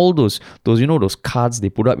 And all those those cards they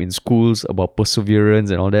put up in schools about perseverance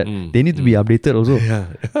and all that, they need to be updated also.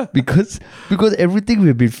 because everything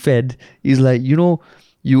we've been fed is like, you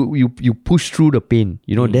push through the pain.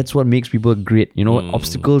 That's what makes people great.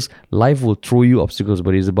 Obstacles, life will throw you obstacles,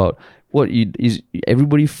 but it's about what it is.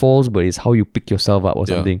 Everybody falls, but it's how you pick yourself up or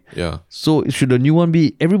something. So should the new one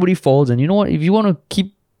be everybody falls, and you know what? If you want to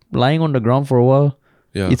keep lying on the ground for a while,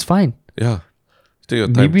 it's fine. Take your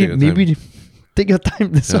time. Maybe take your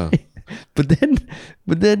time. That's why. But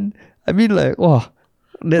then I mean, like, wow.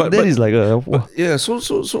 That is like a...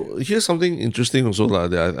 So here's something interesting also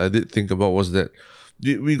that I did think about, was that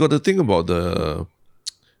we got to think about the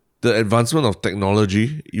advancement of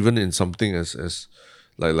technology, even in something as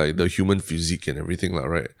like the human physique and everything,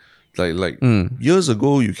 right? Like years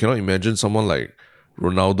ago, you cannot imagine someone like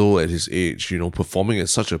Ronaldo at his age, performing at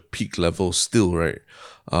such a peak level still, right?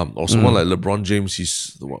 Or someone like LeBron James,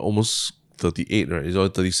 he's almost 38, right? He's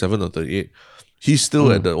already 37 or 38. He's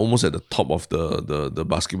still almost at the top of the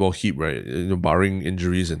basketball heap, right? Barring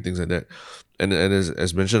injuries and things like that. And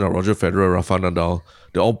as mentioned, Roger Federer, Rafa Nadal,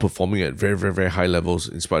 they're all performing at very, very, very high levels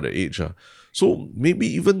in spite of age. So maybe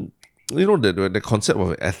even, the concept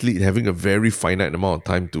of an athlete having a very finite amount of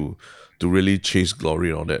time to really chase glory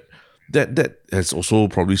and all that, that has also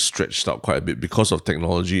probably stretched out quite a bit because of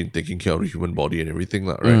technology and taking care of the human body and everything,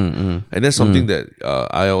 right? And that's something that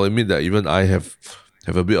I'll admit that even I have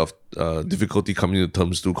a bit of difficulty coming to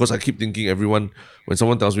terms to, because I keep thinking when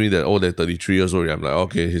someone tells me that, they're 33 years old, I'm like,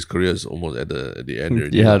 okay, his career is almost at the end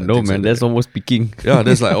already. That's almost peaking.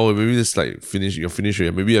 That's like, maybe it's like you're finished.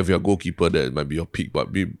 Maybe if you're a goalkeeper, that might be your peak, but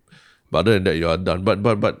other than that, you are done.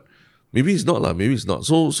 But maybe it's not lah. Maybe it's not.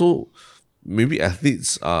 So maybe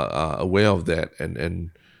athletes are aware of that,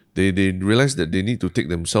 and they realize that they need to take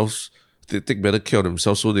better care of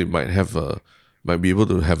themselves, so they might be able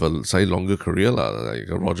to have a slightly longer career, like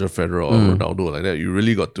a Roger Federer or Ronaldo, like that. You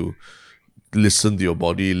really got to listen to your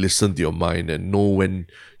body, listen to your mind, and know when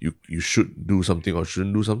you should do something or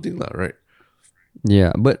shouldn't do something, right?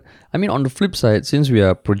 Yeah, but I mean, on the flip side, since we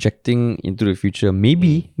are projecting into the future,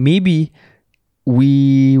 maybe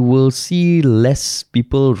we will see less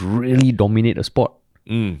people really dominate a sport.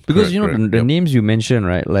 Because the names you mentioned,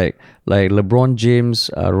 right? Like LeBron James,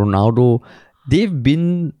 Ronaldo, they've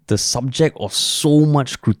been the subject of so much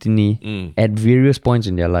scrutiny at various points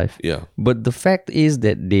in their life. But the fact is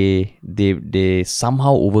that they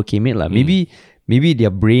somehow overcame it. Maybe their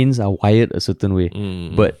brains are wired a certain way.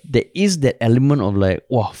 But there is that element of like,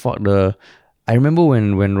 wow, I remember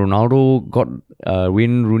when Ronaldo got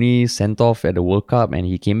Wayne Rooney sent off at the World Cup and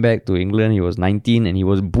he came back to England. He was 19 and he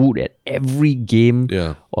was booed at every game.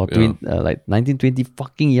 19, 20,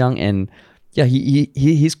 fucking young. And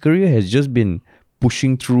his career has just been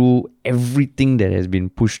pushing through everything that has been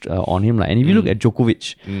pushed on him. And if you look at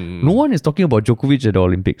Djokovic, no one is talking about Djokovic at the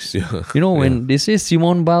Olympics. When they say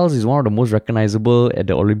Simone Biles is one of the most recognizable at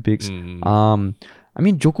the Olympics, I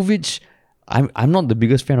mean, Djokovic, I'm not the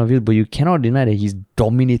biggest fan of his, but you cannot deny that he's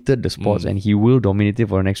dominated the sports and he will dominate it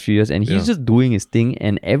for the next few years. And he's just doing his thing.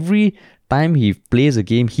 And every time he plays a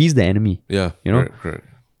game, he's the enemy. Correct.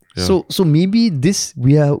 So maybe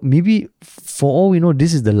maybe for all we know,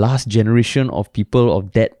 this is the last generation of people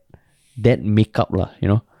of that that makeup lah, you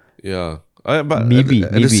know. Yeah. But Maybe,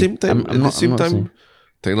 at the same time, I'm not saying.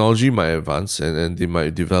 technology might advance and they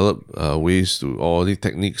might develop ways to, or the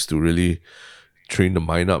techniques to really train the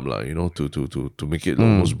mind up, lah, you know, to make it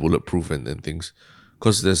almost bulletproof and things.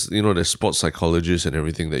 Because there's sports psychologists and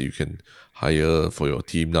everything that you can hire for your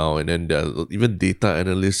team now, and then there are even data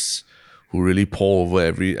analysts who really pore over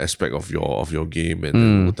every aspect of your game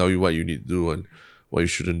and will tell you what you need to do and what you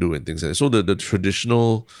shouldn't do and things like that. So the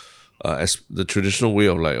traditional the traditional way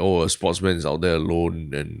of like, a sportsman is out there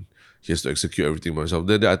alone and he has to execute everything by himself.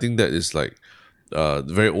 I think that is like the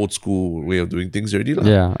very old school way of doing things already.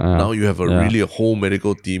 Yeah. Now you have a whole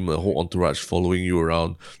medical team, a whole entourage following you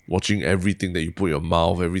around, watching everything that you put in your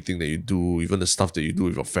mouth, everything that you do, even the stuff that you do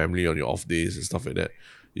with your family on your off days and stuff like that.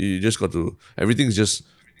 You just got to, everything's just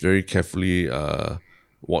very carefully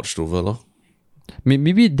watched over, lor.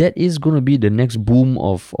 Maybe that is going to be the next boom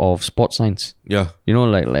of sports science. Yeah. You know,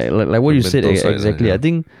 like what you said mental side, exactly. yeah. I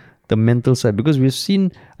think the mental side, because we've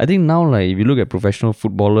seen, I think now, like if you look at professional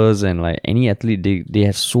footballers and like any athlete, they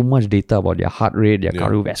have so much data about their heart rate, their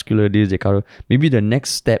cardiovascular this, maybe the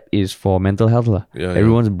next step is for mental health lah.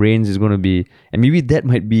 Everyone's brains is going to be, and maybe that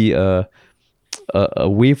might be a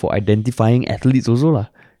way for identifying athletes also lah.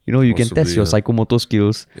 You know, you can test your psychomotor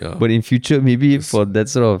skills, but in future, maybe for that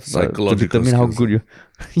sort of to determine how good you,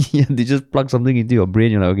 they just plug something into your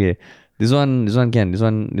brain. You're like, okay, this one can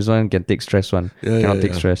take stress. One cannot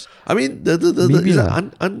take stress. I mean, the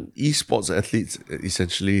esports athletes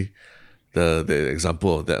essentially the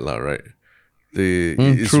example of that lah, right?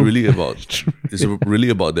 It's really about it's really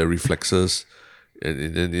about their reflexes and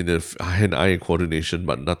in the hand-eye coordination,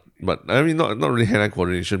 but not really hand-eye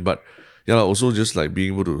coordination, but also just like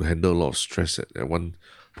being able to handle a lot of stress at one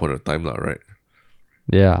point of time, lah, right?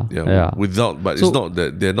 Yeah. But it's not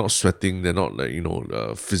that they're not sweating, they're not like,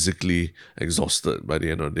 physically exhausted by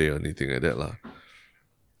the end of the day or anything like that, lah.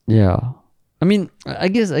 Yeah. I mean, I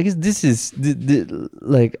guess this is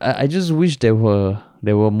like I just wish there were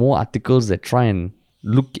more articles that try and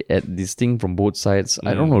look at this thing from both sides.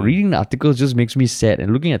 I don't know. Reading the articles just makes me sad,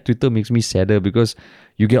 and looking at Twitter makes me sadder because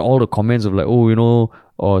you get all the comments of like,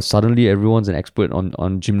 or suddenly everyone's an expert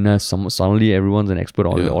on gymnasts. Suddenly everyone's an expert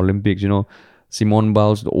on the Olympics. Simone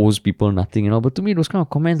Biles owes people nothing. But to me, those kind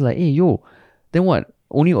of comments like, hey, then what?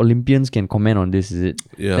 Only Olympians can comment on this, is it?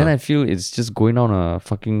 Yeah. Then I feel it's just going down a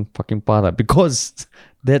fucking path because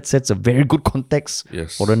that sets a very good context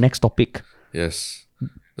for the next topic. Yes.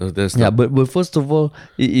 But first of all,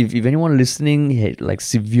 if anyone listening like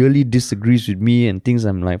severely disagrees with me and thinks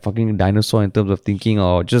I'm like fucking dinosaur in terms of thinking,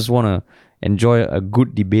 or just want to enjoy a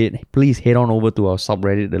good debate, please head on over to our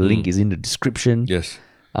subreddit. The link is in the description. Yes.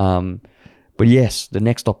 But yes, the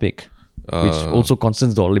next topic, which also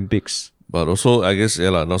concerns the Olympics. But also, I guess,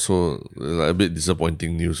 not so a bit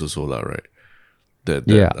disappointing news also, right? That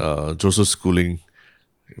Joseph Schooling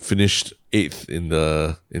finished 8th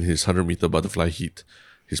in his 100-meter butterfly heat,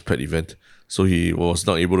 his pet event. So he was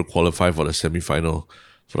not able to qualify for the semi-final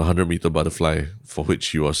for the 100-meter butterfly, for which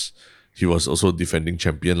he was also defending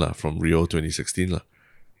champion from Rio 2016 .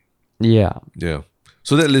 Yeah. Yeah.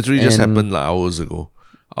 So that literally just happened hours ago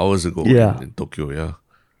in Tokyo.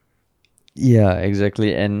 Yeah,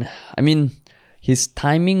 exactly. And I mean, his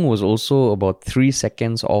timing was also about 3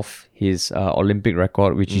 seconds off his Olympic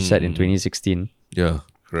record, which he set in 2016. Yeah,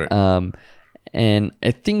 correct. And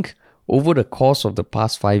I think over the course of the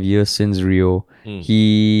past 5 years since Rio,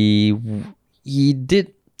 he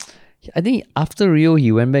did. I think after Rio,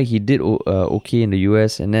 he went back. He did okay in the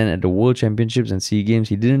US, and then at the World Championships and SEA Games,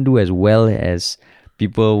 he didn't do as well as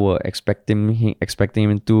people were expecting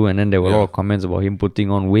him to. And then there were a lot of comments about him putting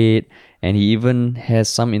on weight, and he even has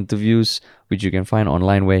some interviews which you can find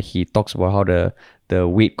online where he talks about how the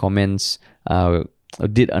weight comments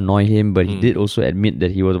did annoy him, but he did also admit that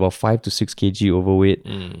he was about 5 to 6 kg overweight.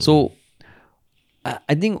 So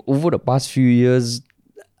I think over the past few years,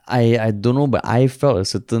 I don't know, but I felt a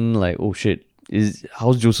certain like, oh shit,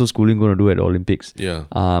 how's Joseph Schooling going to do at the Olympics? Yeah.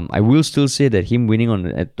 I will still say that him winning in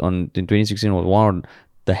 2016 was one of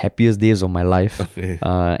the happiest days of my life. Okay.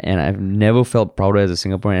 And I've never felt prouder as a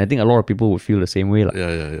Singaporean. I think a lot of people would feel the same way.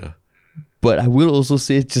 Yeah. But I will also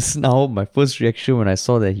say just now, my first reaction when I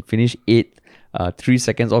saw that he finished 8th, 3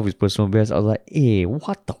 seconds off his personal best, I was like, hey,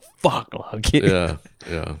 what the fuck? Okay.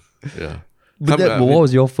 Yeah. But what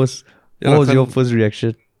was your first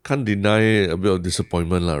reaction? Can't deny a bit of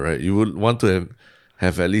disappointment, right? You would want to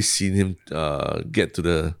have at least seen him get to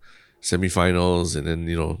the semi-finals and then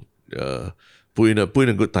put in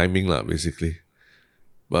a good timing, basically.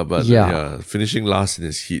 But finishing last in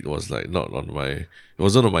his heat was like it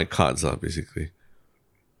wasn't on my cards, basically.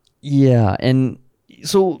 Yeah, and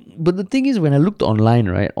but the thing is, when I looked online,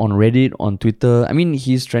 right, on Reddit, on Twitter, I mean,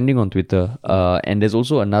 he's trending on Twitter. And there's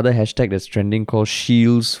also another hashtag that's trending called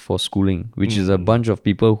Shields for Schooling, which is a bunch of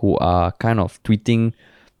people who are kind of tweeting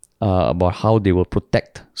about how they will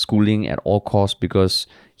protect schooling at all costs because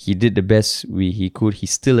he did the best he could.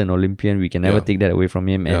 He's still an Olympian. We can never take that away from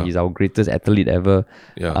him, and he's our greatest athlete ever.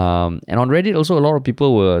 Yeah. And on Reddit, also a lot of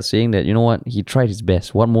people were saying that, you know what, he tried his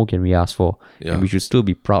best. What more can we ask for? Yeah. And we should still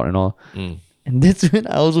be proud and all. And that's when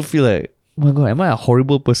I also feel like, oh my God, am I a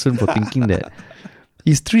horrible person for thinking that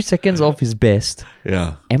he's 3 seconds off his best?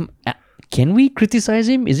 Yeah. Can we criticize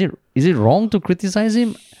him? Is it wrong to criticize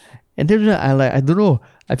him? And then I don't know.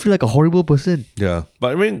 I feel like a horrible person. Yeah,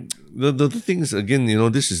 but I mean, the thing is, again,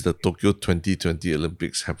 this is the Tokyo 2020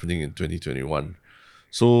 Olympics happening in 2021.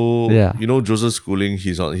 So, Joseph Schooling,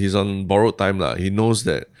 he's on borrowed time lah. He knows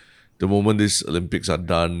that the moment these Olympics are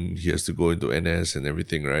done, he has to go into NS and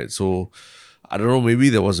everything, right? So, I don't know, maybe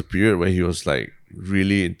there was a period where he was like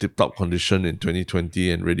really in tip-top condition in 2020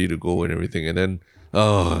 and ready to go and everything. And then,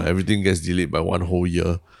 everything gets delayed by one whole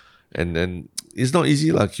year. And then it's not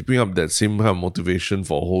easy keeping up that same kind of motivation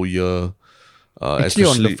for a whole year. Actually,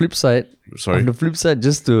 on the flip side,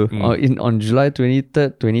 just to on July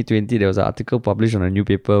 23rd, 2020, there was an article published on a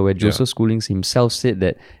newspaper where Joseph Schooling himself said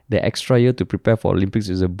that the extra year to prepare for Olympics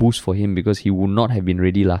is a boost for him because he would not have been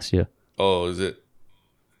ready last year. Oh, is it?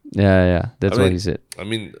 Yeah, that's what he said. I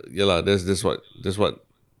mean, that's what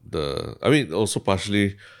I mean, also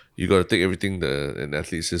partially you got to take everything an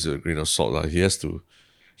athlete says with a grain of salt lah. He has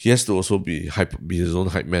to also be his own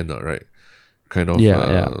hype man, right? Kind of.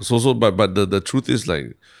 But the truth is,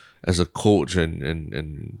 like, as a coach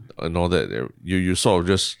and all that, you sort of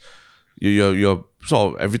just you're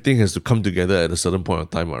sort of everything has to come together at a certain point of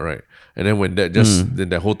time, right? And then when that then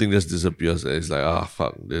that whole thing just disappears, it's like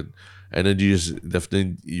fuck, the energy is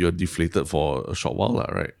definitely, you're deflated for a short while,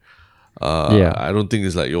 right? I don't think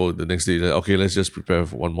it's like, the next day, like, okay, let's just prepare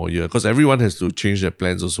for one more year, because everyone has to change their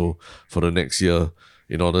plans also for the next year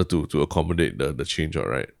in order to accommodate the change, all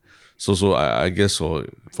right? So I guess for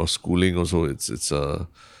Schooling also, it's I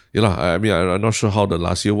mean, I'm not sure how the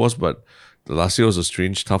last year was, but the last year was a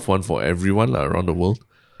strange, tough one for everyone around the world.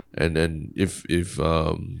 And then if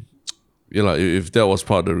that was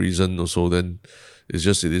part of the reason also, then it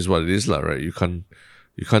is what it is, right? You can't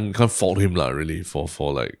fault him really for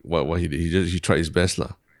like what he tried his best .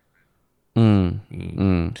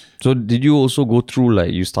 So did you also go through,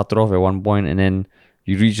 like, you started off at one point and then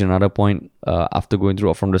you reached another point after going through,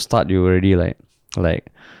 or from the start you already like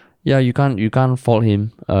you can't fault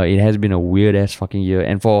him. It has been a weird ass fucking year,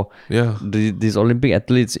 and for these Olympic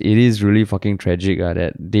athletes, it is really fucking tragic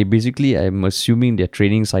that they basically, I'm assuming their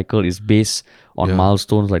training cycle is based on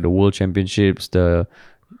milestones like the World Championships, the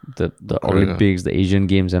Olympics, the Asian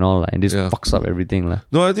Games and all, and this fucks up everything.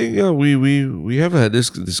 No, I think we have had this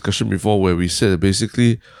discussion before where we said that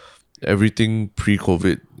basically everything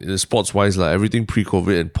pre-COVID, sports wise, everything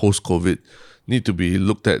pre-COVID and post-COVID need to be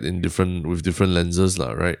looked at with different lenses,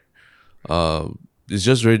 right? It's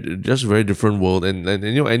just very different world, and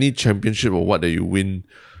any championship or what that you win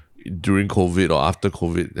during COVID or after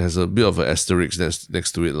COVID has a bit of an asterisk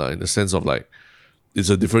next to it, in the sense of like it's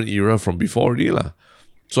a different era from before already, .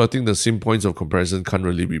 So I think the same points of comparison can't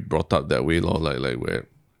really be brought up that way, like where,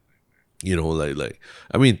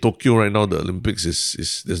 I mean, Tokyo right now, the Olympics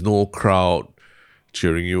is there's no crowd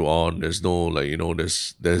cheering you on. There's no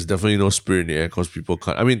there's definitely no spirit in the air because people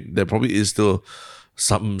can't. I mean, there probably is still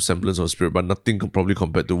some semblance of spirit, but nothing probably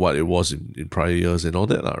compared to what it was in prior years and all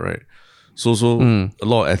that, right? So a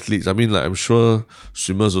lot of athletes, I mean, like, I'm sure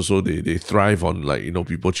swimmers also, they thrive on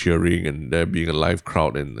people cheering and there being a live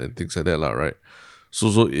crowd and things like that, right?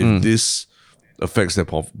 So if this affects their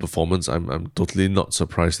performance, I'm totally not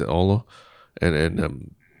surprised at all.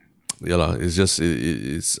 And it's just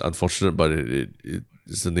it's unfortunate, but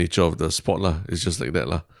it's the nature of the sport It's just like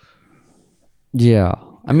that Yeah,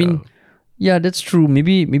 I mean, that's true.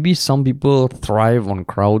 Maybe some people thrive on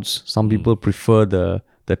crowds. Some people prefer the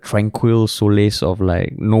tranquil solace of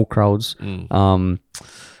like no crowds.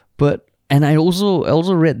 But and I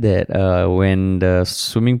also read that when the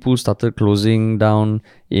swimming pool started closing down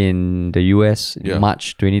in the US in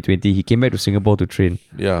March 2020, he came back to Singapore to train.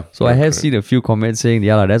 Yeah. So I have seen a few comments saying,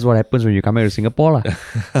 that's what happens when you come back to Singapore.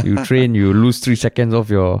 You train, you lose 3 seconds of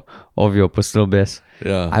your personal best.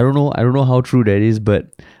 Yeah. I don't know how true that is,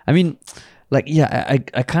 but I mean, like,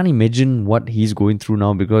 I can't imagine what he's going through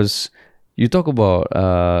now, because you talk about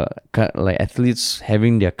like athletes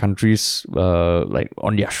having their countries like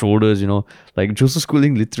on their shoulders, like Joseph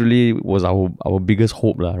Schooling literally was our biggest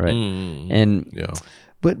hope, right? And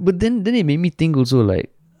but then it made me think also, like,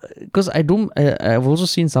 because I've also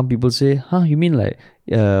seen some people say, huh, you mean like,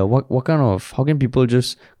 what kind of, how can people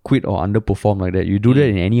just quit or underperform like that? You do that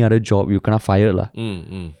in any other job, you cannot fire lah.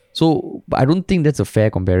 So I don't think that's a fair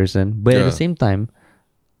comparison. But at the same time,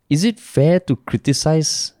 is it fair to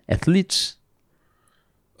criticize athletes?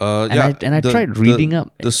 I tried reading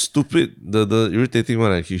up. The irritating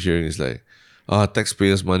one I keep hearing is like,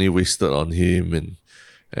 taxpayers' money wasted on him,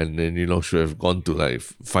 and then should have gone to like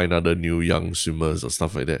find other new young swimmers or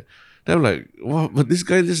stuff like that. Then I'm like, wow, but this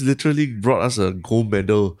guy just literally brought us a gold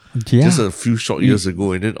medal just a few short years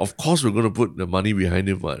ago, and then of course we're gonna put the money behind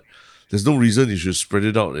him, but there's no reason you should spread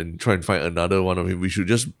it out and try and find another one of him. We should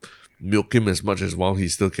just milk him as much as while he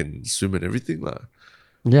still can swim and everything lah.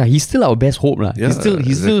 Yeah, he's still our best hope lah. Yeah,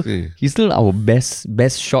 he's still our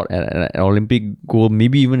best shot at Olympic gold,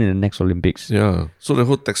 maybe even in the next Olympics. Yeah. So the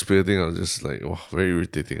whole taxpayer thing, I was just like, wow, very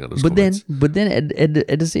irritating. But then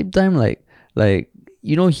at the same time, like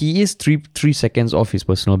he is three seconds off his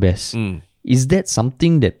personal best. Is that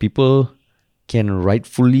something that people can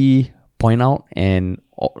rightfully point out and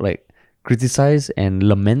like criticize and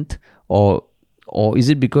lament, or is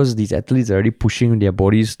it because these athletes are already pushing their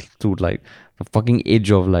bodies to like the fucking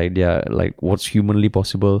edge of like their like what's humanly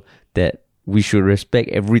possible, that we should respect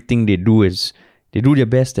everything they do as they do their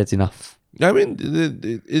best? That's enough. I mean,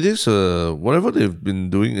 it is whatever they've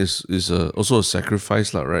been doing is also a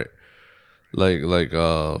sacrifice lah, right? Like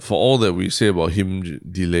for all that we say about him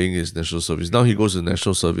delaying his national service, now he goes to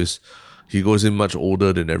national service. He goes in much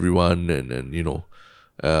older than everyone, and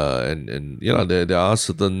there are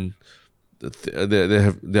certain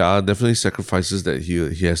there are definitely sacrifices that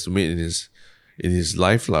he has to make in his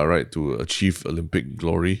life lah, right, to achieve Olympic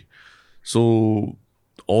glory. So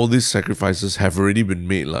all these sacrifices have already been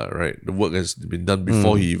made lah, right? The work has been done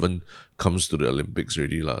before he even comes to the Olympics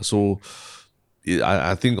already lah. So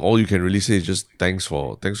I think all you can really say is just thanks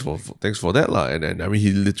for that lah. And I mean,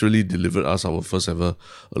 he literally delivered us our first ever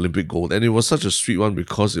Olympic gold, and it was such a sweet one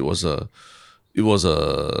because it was a I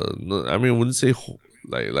mean, I wouldn't say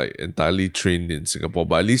like entirely trained in Singapore,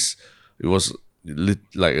 but at least it was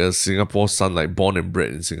like a Singapore son, like born and bred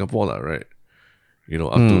in Singapore lah, right?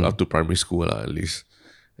 Up to primary school lah, at least.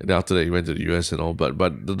 And then after that he went to the US and all. But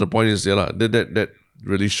the point is, that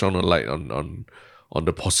really shone a light on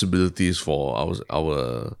the possibilities for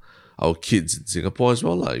our kids in Singapore as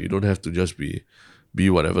well lah. You don't have to just be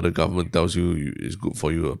whatever the government tells you is good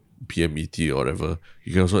for you, a PMET or whatever.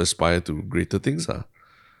 You can also aspire to greater things lah.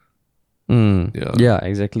 Yeah,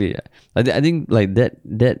 exactly. I think like that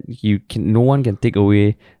no one can take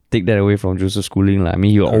that away from Joseph Schooling lah. I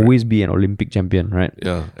mean, he'll always be an Olympic champion, right?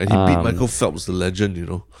 Yeah, and he beat Michael Phelps, the legend.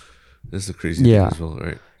 That's the crazy thing as well,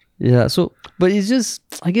 right? Yeah. So, but it's just,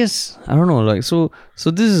 I guess, I don't know. Like, so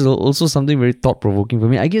this is also something very thought provoking for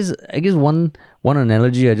me. I guess one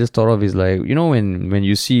analogy I just thought of is like, when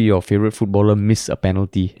you see your favorite footballer miss a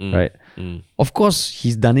penalty, right? Of course,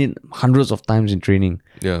 he's done it hundreds of times in training.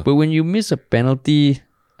 Yeah. But when you miss a penalty,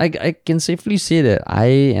 I can safely say that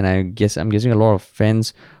I'm guessing a lot of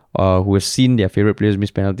fans who have seen their favorite players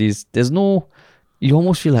miss penalties, you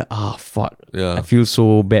almost feel like, fuck. Yeah. I feel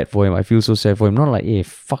so bad for him. I feel so sad for him. Not like, hey,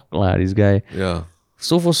 fuck lah, this guy. Yeah.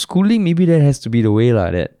 So for Schooling, maybe that has to be the way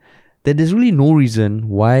lah, that there's really no reason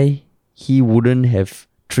why he wouldn't have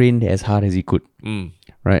trained as hard as he could.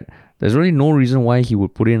 Right? There's really no reason why he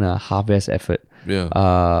would put in a half-ass effort. Yeah.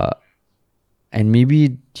 And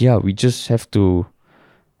maybe, we just have to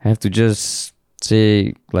just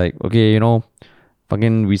say like, okay,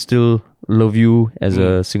 fucking we still love you as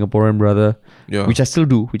a Singaporean brother. Yeah. Which I still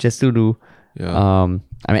do. Yeah. I mean,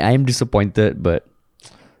 I am disappointed, but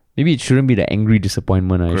maybe it shouldn't be the angry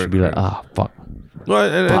disappointment. It should be like, fuck.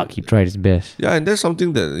 Well, he tried his best. Yeah, and that's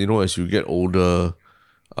something that, as you get older,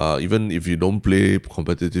 even if you don't play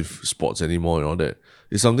competitive sports anymore and all that,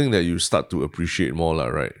 it's something that you start to appreciate more lah,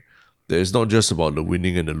 right? That it's not just about the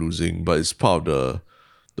winning and the losing, but it's part of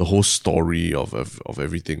the whole story of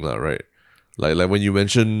everything lah, right? Like when you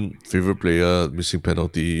mentioned favorite player missing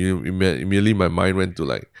penalty, immediately my mind went to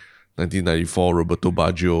like 1994 Roberto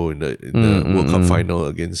Baggio in the World Cup final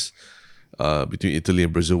against between Italy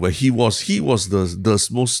and Brazil, where he was the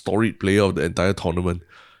most storied player of the entire tournament,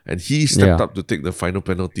 and he stepped up to take the final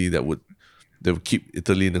penalty that would keep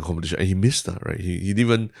Italy in the competition, and he missed that, right? He didn't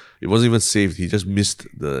even, it wasn't even saved. He just missed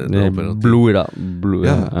the penalty. Blew it up.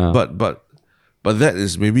 But that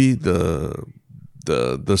is maybe the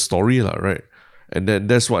story lah, right? And then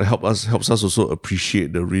that's what helps us also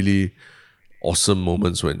appreciate the really awesome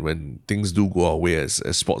moments when things do go our way as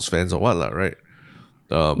sports fans or what lah, right?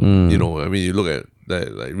 I mean, you look at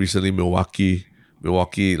that, like recently Milwaukee,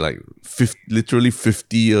 like literally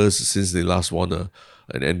 50 years since they last won a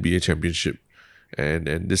an NBA championship, and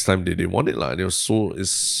this time they won it lah. And it was so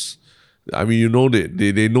I mean,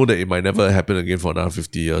 they know that it might never happen again for another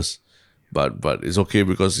 50 years, but it's okay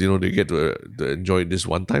because they get to enjoy this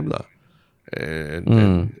one time lah.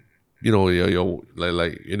 And you're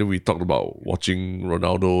like we talked about watching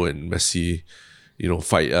Ronaldo and Messi,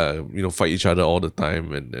 fight each other all the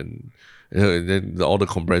time, and then all the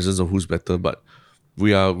comparisons of who's better. But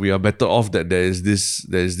we are better off that there is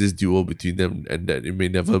this duel between them, and that it may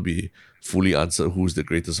never be fully answered who's the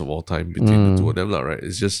greatest of all time between the two of them, right?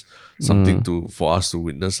 It's just something for us to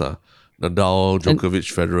witness. Nadal,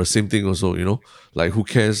 Djokovic, Federer, same thing also, like who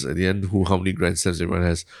cares at the end how many Grand Slams everyone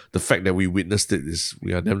has. The fact that we witnessed it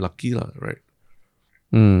we are damn lucky, right?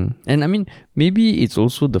 And I mean, maybe it's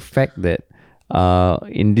also the fact that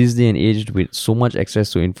in this day and age with so much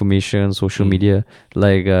access to information, social media,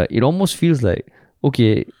 like it almost feels like,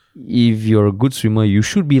 okay, if you're a good swimmer, you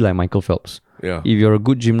should be like Michael Phelps. Yeah. If you're a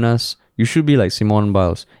good gymnast, you should be like Simone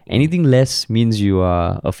Biles. Anything less means you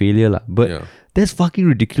are a failure lah. But that's fucking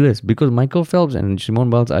ridiculous because Michael Phelps and Simone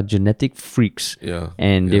Biles are genetic freaks.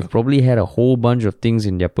 And they've probably had a whole bunch of things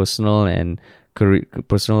in their personal and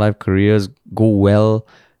personal life careers go well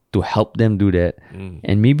to help them do that.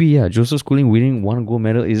 And maybe Joseph Schooling winning 1 gold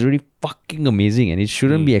medal is really fucking amazing, and it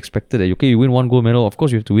shouldn't be expected that you win 1 gold medal, of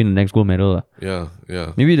course you have to win the next gold medal.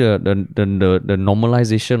 Maybe the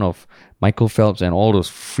normalization of Michael Phelps and all those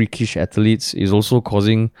freakish athletes is also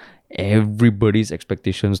causing everybody's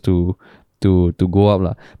expectations to go up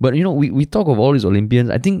lah. But we talk of all these Olympians.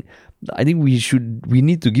 I think we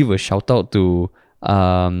need to give a shout out to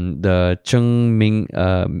the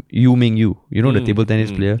Yu Ming Yu, the table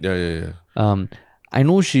tennis player. I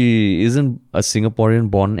know she isn't a Singaporean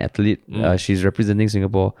born athlete. She's representing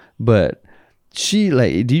Singapore, but she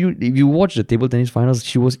if you watch the table tennis finals,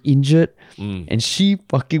 she was injured and she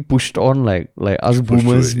fucking pushed on like us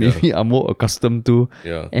boomers maybe are more accustomed to.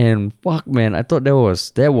 And fuck man, I thought that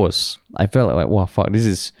was I felt like wow, fuck, this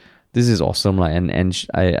is awesome lah, and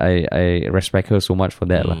I respect her so much for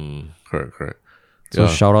that lah. Correct. So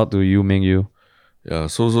shout out to Yu Ming Yu. Yeah,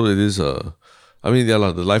 so it is the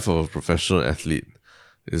life of a professional athlete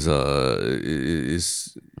is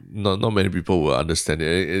not many people will understand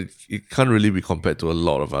it. It can't really be compared to a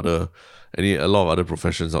lot of other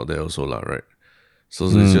professions out there also lah, right? So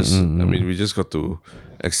it's just I mean, we just got to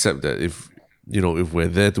accept that if we're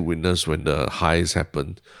there to witness when the highs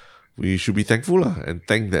happen, we should be thankful lah, and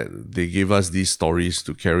thank that they gave us these stories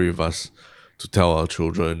to carry with us, to tell our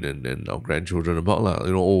children and our grandchildren about lah.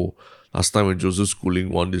 Last time when Joseph Schooling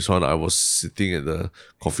won this one, I was sitting at the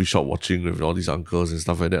coffee shop watching with all these uncles and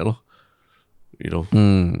stuff like that, and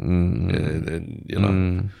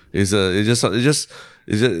it's just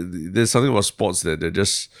there's something about sports that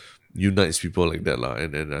just unites people like that lah.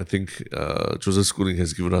 And I think Joseph Schooling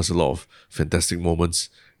has given us a lot of fantastic moments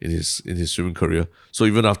in his swimming career. So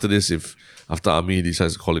even after this, if after army he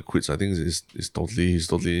decides to call it quits, I think it's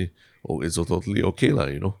totally okay lah,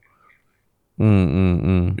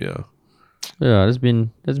 Yeah, that's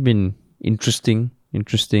been interesting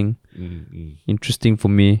for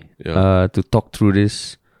me to talk through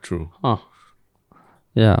this. True.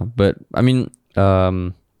 Yeah, but I mean,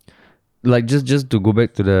 like just to go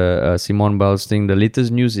back to the Simone Biles thing, the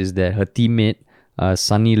latest news is that her teammate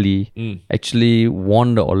Sunny Lee actually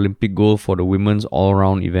won the Olympic gold for the women's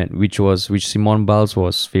all-round event, which Simone Biles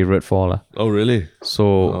was favorite for lah. Oh really?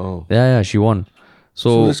 So she won.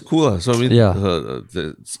 So that's cool. So I mean,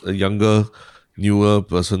 a younger, newer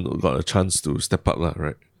person got a chance to step up,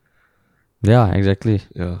 right? Yeah, exactly.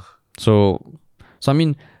 Yeah. So I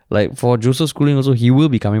mean, like for Joseph Schooling also, he will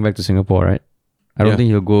be coming back to Singapore, right? I don't think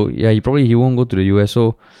he'll go. Yeah, he won't go to the US.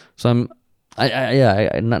 So now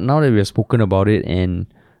that we have spoken about it, and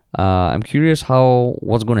I'm curious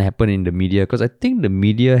what's going to happen in the media, because I think the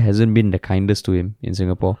media hasn't been the kindest to him in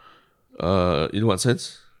Singapore. In what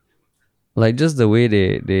sense? Like just the way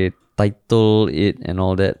they title it and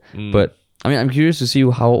all that. But I mean, I'm curious to see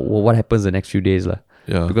what happens the next few days lah.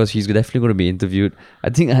 Yeah. Because he's definitely going to be interviewed. I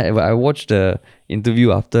think I watched the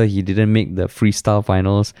interview after he didn't make the freestyle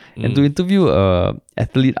finals, and to interview a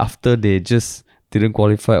athlete after they just didn't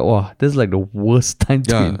qualify. Wow, that's like the worst time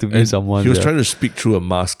to interview someone. He was trying to speak through a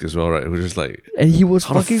mask as well, right? It was just like, and he was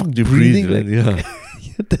fucking breathing like,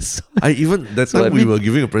 we were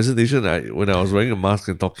giving a presentation. When I was wearing a mask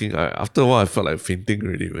and talking, after a while I felt like fainting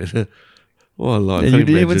already, man. Oh Lord, and you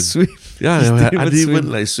didn't even swim. Yeah, I didn't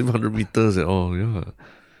even like swim 100 meters at all. Yeah,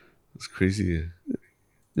 it's crazy.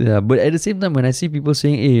 Yeah, but at the same time, when I see people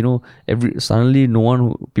saying, "Hey, suddenly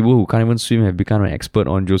people who can't even swim have become an expert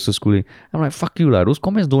on Joseph schooling," I'm like, "Fuck you, lah." Those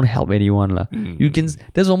comments don't help anyone, lah. You can.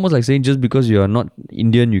 That's almost like saying just because you are not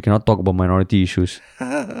Indian, you cannot talk about minority issues.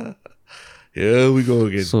 Here we go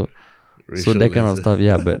again. So that kind of stuff,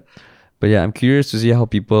 yeah. But yeah, I'm curious to see how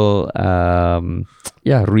people,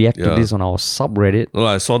 react to this on our subreddit. Well,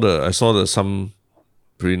 I saw the some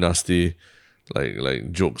pretty nasty,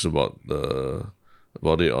 like jokes about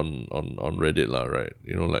it on Reddit lah, right?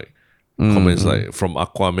 Comments like from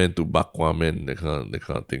Aquaman to Bakwaman, that kind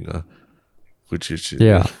of thing, which is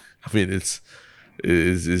Yeah. I mean, it's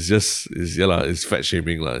fat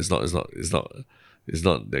shaming lah. It's not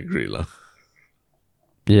that great lah.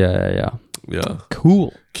 Yeah. Yeah.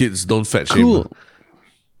 Cool. Kids don't fat shame. Cool.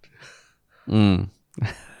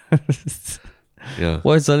 Yeah.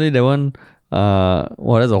 Why suddenly that one?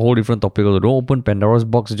 That's a whole different topic. Don't open Pandora's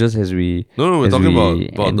box just as we. No, we're talking about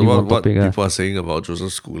what topic, people are saying about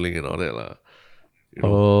Joseph schooling and all that lah.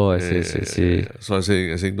 I see. Yeah. So I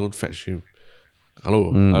saying don't fat shame.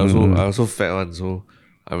 Hello, I also fat one, so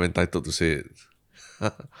I'm entitled to say it.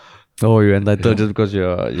 You're entitled just because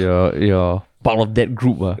you're part of that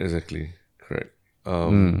group, Exactly, correct.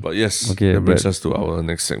 But yes, that brings us to our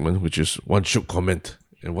next segment, which is one shook comment.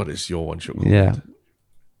 And what is your one shook comment? Yeah.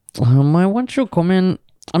 My one shook comment.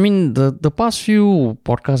 I mean, the past few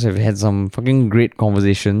podcasts have had some fucking great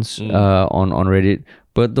conversations on Reddit.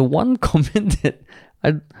 But the one comment that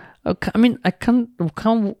I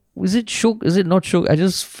can't. Is it shook? Is it not shook? I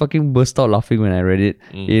just fucking burst out laughing when I read it.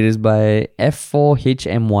 It is by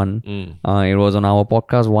F4HM1. It was on our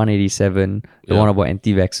podcast 187, the one about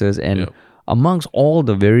anti-vaxxers. And amongst all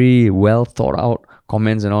the very well thought out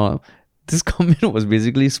comments and all, this comment was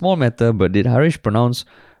basically small matter, but did Harish pronounce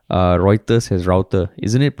Reuters as router?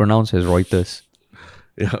 Isn't it pronounced as Reuters?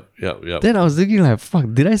 Yeah. Then I was thinking like, fuck,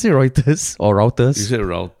 did I say Reuters or routers? You said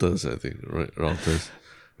routers, I think. Right, routers.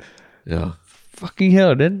 Yeah. Fucking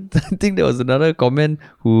hell. Then I think there was another comment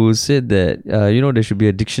who said that, there should be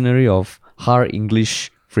a dictionary of hard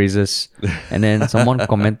English phrases. And then someone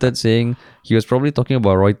commented saying he was probably talking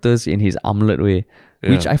about Reuters in his omelette way,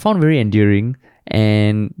 which I found very endearing.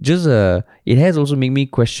 And just it has also made me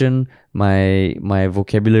question my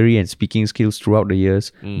vocabulary and speaking skills throughout the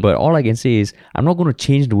years. But all I can say is I'm not going to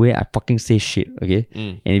change the way I fucking say shit, okay?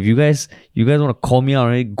 And if you guys want to call me out,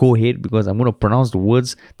 right, go ahead, because I'm going to pronounce the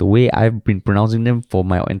words the way I've been pronouncing them for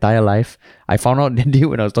my entire life. I found out that day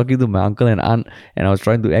when I was talking to my uncle and aunt, and I was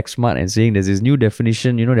trying to act smart and saying there's this new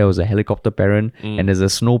definition. There was a helicopter parent and there's a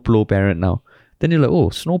snowplow parent now. Then you're like, oh,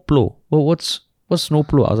 snowplow. Well, what's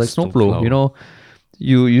snowplow? I was like, snowplow.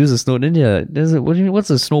 You use a snow. Then what do you mean? What's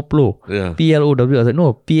a snowplow? Yeah. PLOW. I was like,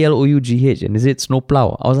 no, PLOUGH. And is it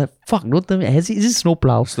snowplow? I was like, fuck, don't tell me. Is it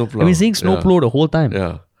snowplow? Snowplow. I've been saying snowplow the whole time.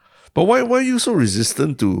 Yeah. But why are you so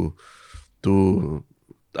resistant to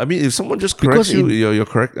I mean, if someone just corrects you, you're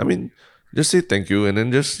correct. I mean, just say thank you and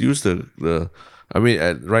then just use the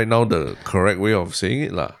right now the correct way of saying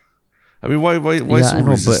it lah. I mean, why so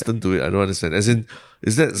resistant to it? I don't understand. As in,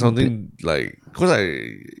 is that something like, because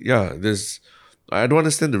I don't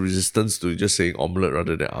understand the resistance to just saying omelette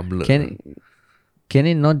rather than omelette. Can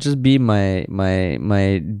it not just be my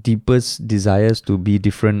deepest desires to be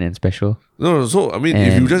different and special? No. So I mean,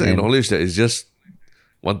 if you just acknowledge that it's just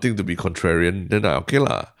wanting to be contrarian, then okay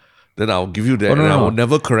lah. Then I'll give you that, I will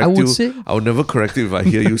never correct you. I will never correct you if I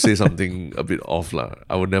hear you say something a bit off lah.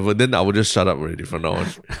 I would never. Then I will just shut up already from now on.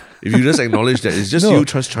 If you just acknowledge that it's just you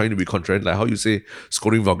just trying to be contrarian, like how you say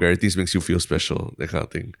scoring vulgarities makes you feel special, that kind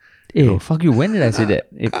of thing. Hey, fuck you. When did I say that?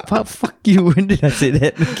 Fuck you. When did I say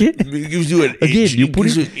that? Okay. It gives you an edge.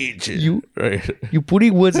 You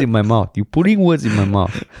putting words in my mouth.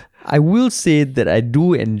 I will say that I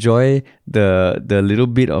do enjoy the little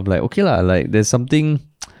bit of like, okay lah, like there's something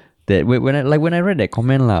that when I read that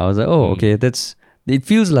comment lah, I was like, oh, okay, it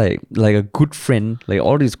feels like a good friend. Like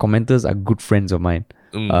all these commenters are good friends of mine.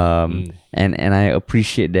 And I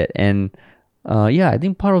appreciate that. And I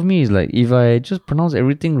think part of me is like, if I just pronounce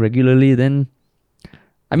everything regularly, then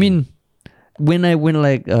I mean, when there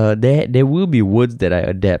will be words that I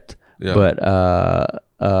adapt, but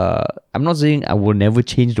I'm not saying I will never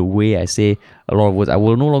change the way I say a lot of words. I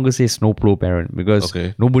will no longer say snowplow parent because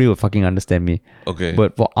nobody will fucking understand me. Okay.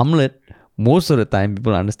 But for omelette, most of the time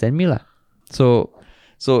people understand me lah. So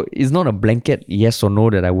it's not a blanket yes or no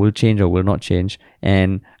that I will change or will not change.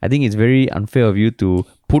 And I think it's very unfair of you to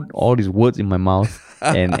put all these words in my mouth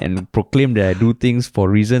and proclaim that I do things for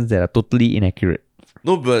reasons that are totally inaccurate.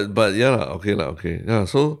 No, but yeah, okay. Yeah,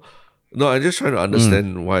 so no, I'm just trying to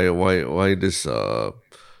understand why this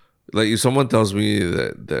like if someone tells me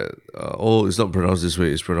that oh, it's not pronounced this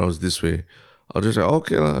way, it's pronounced this way, I'll just say,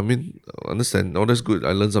 okay lah. I mean, understand. Oh, that's good.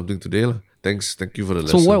 I learned something today lah. Thank you for the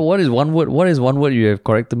lesson. So what is one word? What is one word you have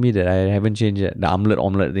corrected me that I haven't changed yet? The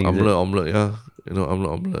omelette thing. Omelette, yeah.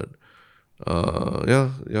 Omelette. Yeah.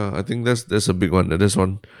 I think that's a big one. That's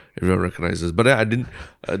one everyone recognizes. But then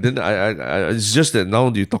I it's just that now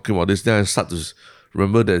you're talking about this, then I start to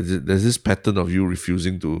remember that there's this pattern of you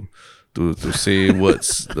refusing to say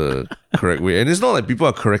words the correct way. And it's not like people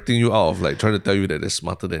are correcting you out of like trying to tell you that they're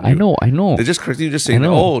smarter than you. I know. They're just correcting you, just saying,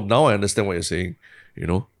 oh, now I understand what you're saying, you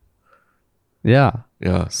know? Yeah.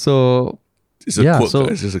 Yeah. So it's a quirk. So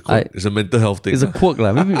it's just a quirk. It's a mental health thing. It's a quirk.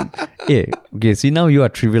 Maybe okay, see now you are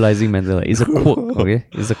trivializing mental health. It's a quirk, okay?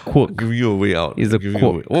 It's a quirk. Giving you a way out. It's a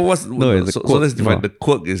quirk. So let's define the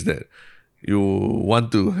quirk is that you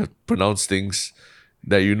want to have pronounced things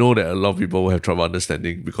that you know that a lot of people will have trouble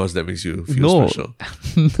understanding because that makes you feel special.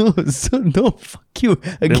 No, fuck you.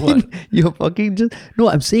 Again, you're fucking just... No,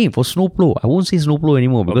 I'm saying for snowplow. I won't say snowplow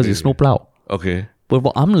anymore because it's snowplow. Okay. But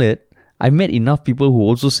for omelette, I met enough people who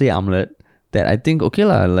also say omelette that I think, okay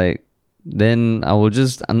lah, like, then I will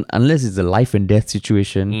just, unless it's a life and death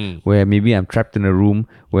situation where maybe I'm trapped in a room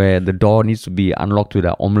where the door needs to be unlocked with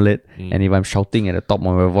an omelette, and if I'm shouting at the top of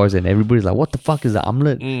my voice and everybody's like, what the fuck is the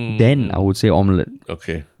omelette? Then I would say omelette.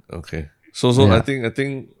 Okay. So yeah. I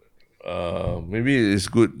think maybe it's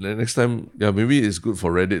good. Next time, maybe it's good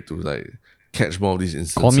for Reddit to like catch more of these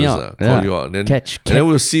instances. Call me out. Call you out. And then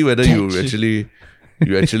we'll see whether you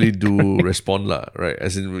actually do respond lah, right?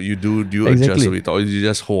 As in you adjust a bit, or you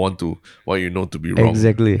just hold on to what you know to be wrong.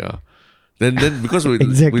 Exactly. Yeah. Then because we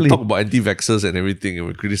talk about anti-vaxxers and everything and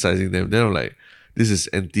we're criticizing them, then I'm like, this is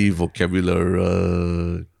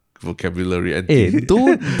anti-vocabulary. Hey,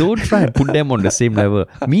 don't try and put them on the same level.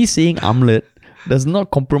 Me saying omelette does not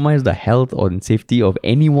compromise the health or safety of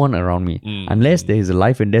anyone around me, unless there is a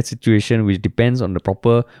life and death situation which depends on the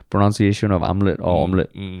proper pronunciation of omelette or omelette.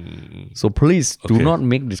 So please do not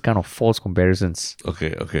make this kind of false comparisons.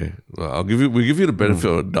 Okay. Well, we give you the benefit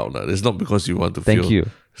of the doubt. It's not because you want to feel. Thank you.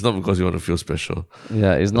 It's not because you want to feel special.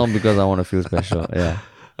 Yeah, it's not because I want to feel special. Yeah.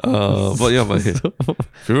 But yeah, my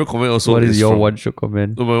favorite comment also. What is your one-shot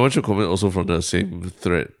comment? No, my one-shot comment also from the same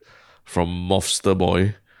thread from Mofster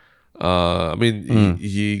Boy. I mean,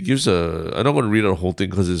 he gives a. I'm not going to read the whole thing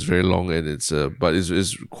because it's very long and but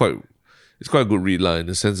it's quite a good read in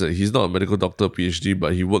the sense that he's not a medical doctor, PhD,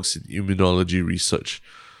 but he works in immunology research.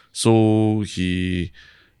 So he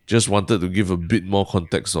just wanted to give a bit more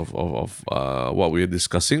context of what we're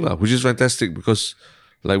discussing, which is fantastic because,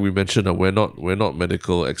 like we mentioned, we're not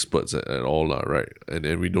medical experts at all, right?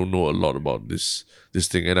 And we don't know a lot about this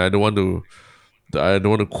thing. And I don't want to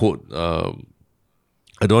quote.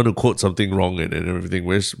 I don't want to quote something wrong and everything,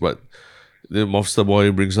 but the Mofster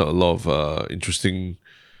Boy brings out a lot of interesting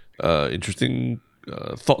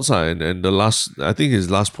thoughts. And I think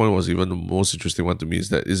his last point was even the most interesting one to me, is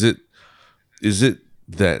that is it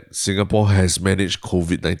that Singapore has managed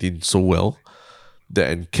COVID-19 so well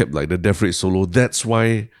and kept like the death rate so low? That's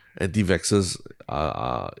why anti-vaxxers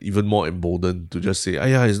are even more emboldened to just say,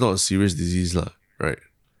 it's not a serious disease, right?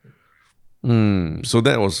 So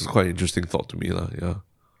that was quite an interesting thought to me, yeah.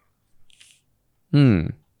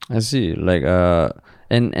 I see. Like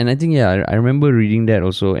and I think I remember reading that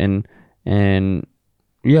also, and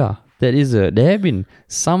yeah, there have been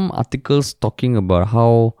some articles talking about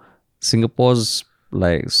how Singapore's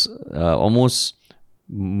like almost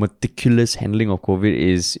meticulous handling of COVID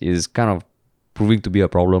is kind of proving to be a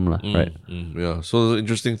problem, right? Yeah. So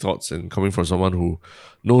interesting thoughts, and coming from someone who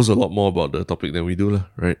knows a lot more about the topic than we do,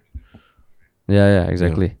 right? Yeah,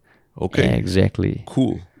 exactly. Yeah. Okay. Yeah, exactly.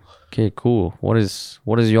 Cool. Okay, cool. What is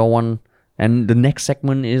your one? And the next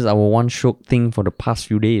segment is our one shook thing for the past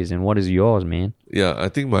few days. And what is yours, man? Yeah, I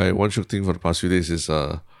think my one shook thing for the past few days is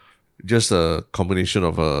just a combination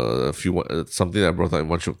of a few something that I brought up in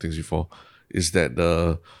one shook things before, is that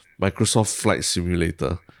the Microsoft Flight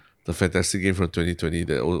Simulator, the fantastic game from 2020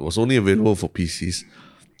 that was only available for PCs,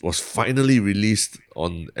 was finally released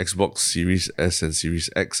on Xbox Series S and Series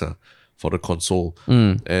X. For the console,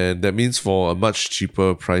 and that means for a much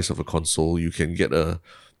cheaper price of a console, you can get the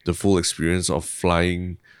full experience of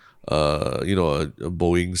flying, a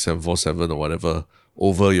Boeing 747 or whatever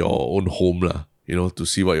over your own home, to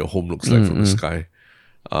see what your home looks like from the sky.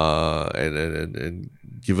 And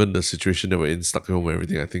given the situation that we're in, stuck at home and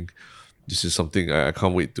everything, I think this is something I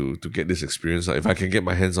can't wait to get this experience. If I can get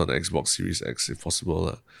my hands on the Xbox Series X, if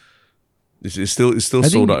possible, it's still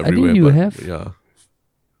sold out everywhere.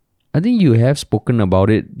 I think you have spoken about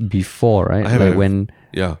it before, right? But when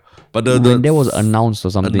that was announced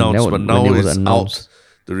or something. But now it's out.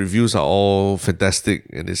 the reviews are all fantastic,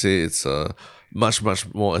 and they say it's a much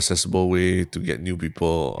more accessible way to get new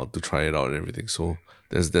people to try it out and everything. So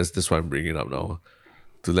that's why I'm bringing it up now,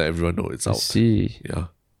 to let everyone know it's out. See. Yeah.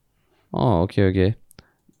 Oh, okay.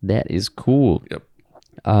 That is cool. Yep.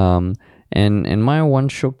 And my one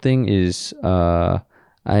shock thing is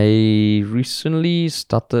I recently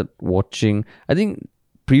started watching, I think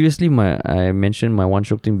previously I mentioned my one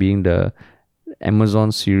shock thing being the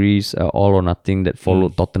Amazon series All or Nothing that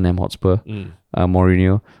followed Tottenham Hotspur,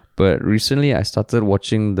 Mourinho. But recently I started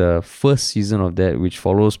watching the first season of that, which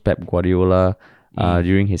follows Pep Guardiola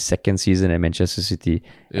during his second season at Manchester City.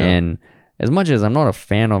 Yeah. And as much as I'm not a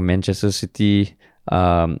fan of Manchester City,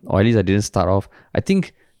 or at least I didn't start off, I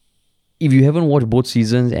think if you haven't watched both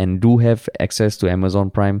seasons and do have access to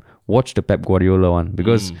Amazon Prime, watch the Pep Guardiola one,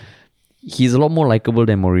 because he's a lot more likable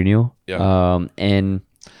than Mourinho. Yeah. And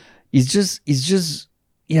it's just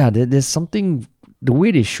there's something, the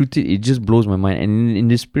way they shoot it just blows my mind. And in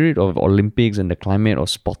the spirit of Olympics and the climate of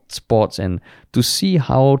sports, and to see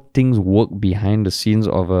how things work behind the scenes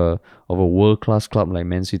of a world-class club like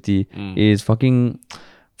Man City is fucking...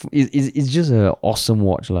 It's just an awesome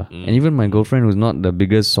watch lah. And even my girlfriend, who's not the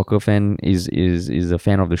biggest soccer fan, is a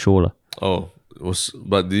fan of the show lah. Oh,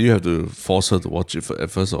 but did you have to force her to watch it at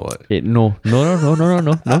first or what? No, Because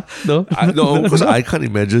I can't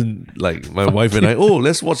imagine like my wife and I,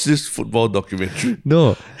 let's watch this football documentary.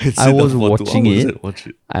 No, I was watching it.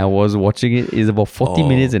 I was watching it. It's about 40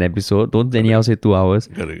 minutes an episode. Don't anyhow say 2 hours.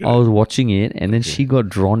 Got it. I was watching it, and then she got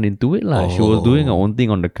drawn into it lah. She was doing her own thing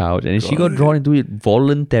on the couch, and she got drawn into it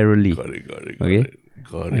voluntarily. Got it.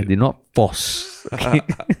 I did not force. Okay?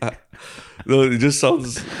 No, it just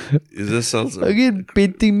sounds again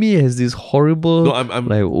painting me as this horrible. No, I'm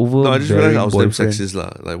like over. No, I just realized I was damn boyfriend. sexist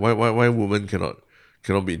lah. Like why women cannot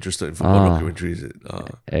be interested in football documentaries?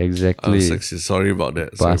 Exactly. I was sexist. Sorry about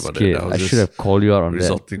that. Basket. I should have called you out on that.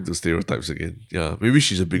 Resorting to stereotypes again. Yeah, maybe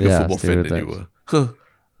she's a bigger football fan than you were. Huh.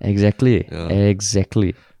 Exactly. Yeah.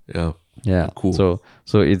 Exactly. Yeah. Yeah. Cool. So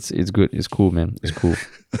it's good. It's cool, man. It's cool.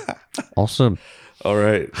 Awesome. All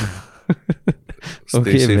right. Stay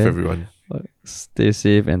Okay, safe, man. everyone. Stay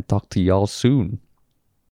safe and talk to y'all soon.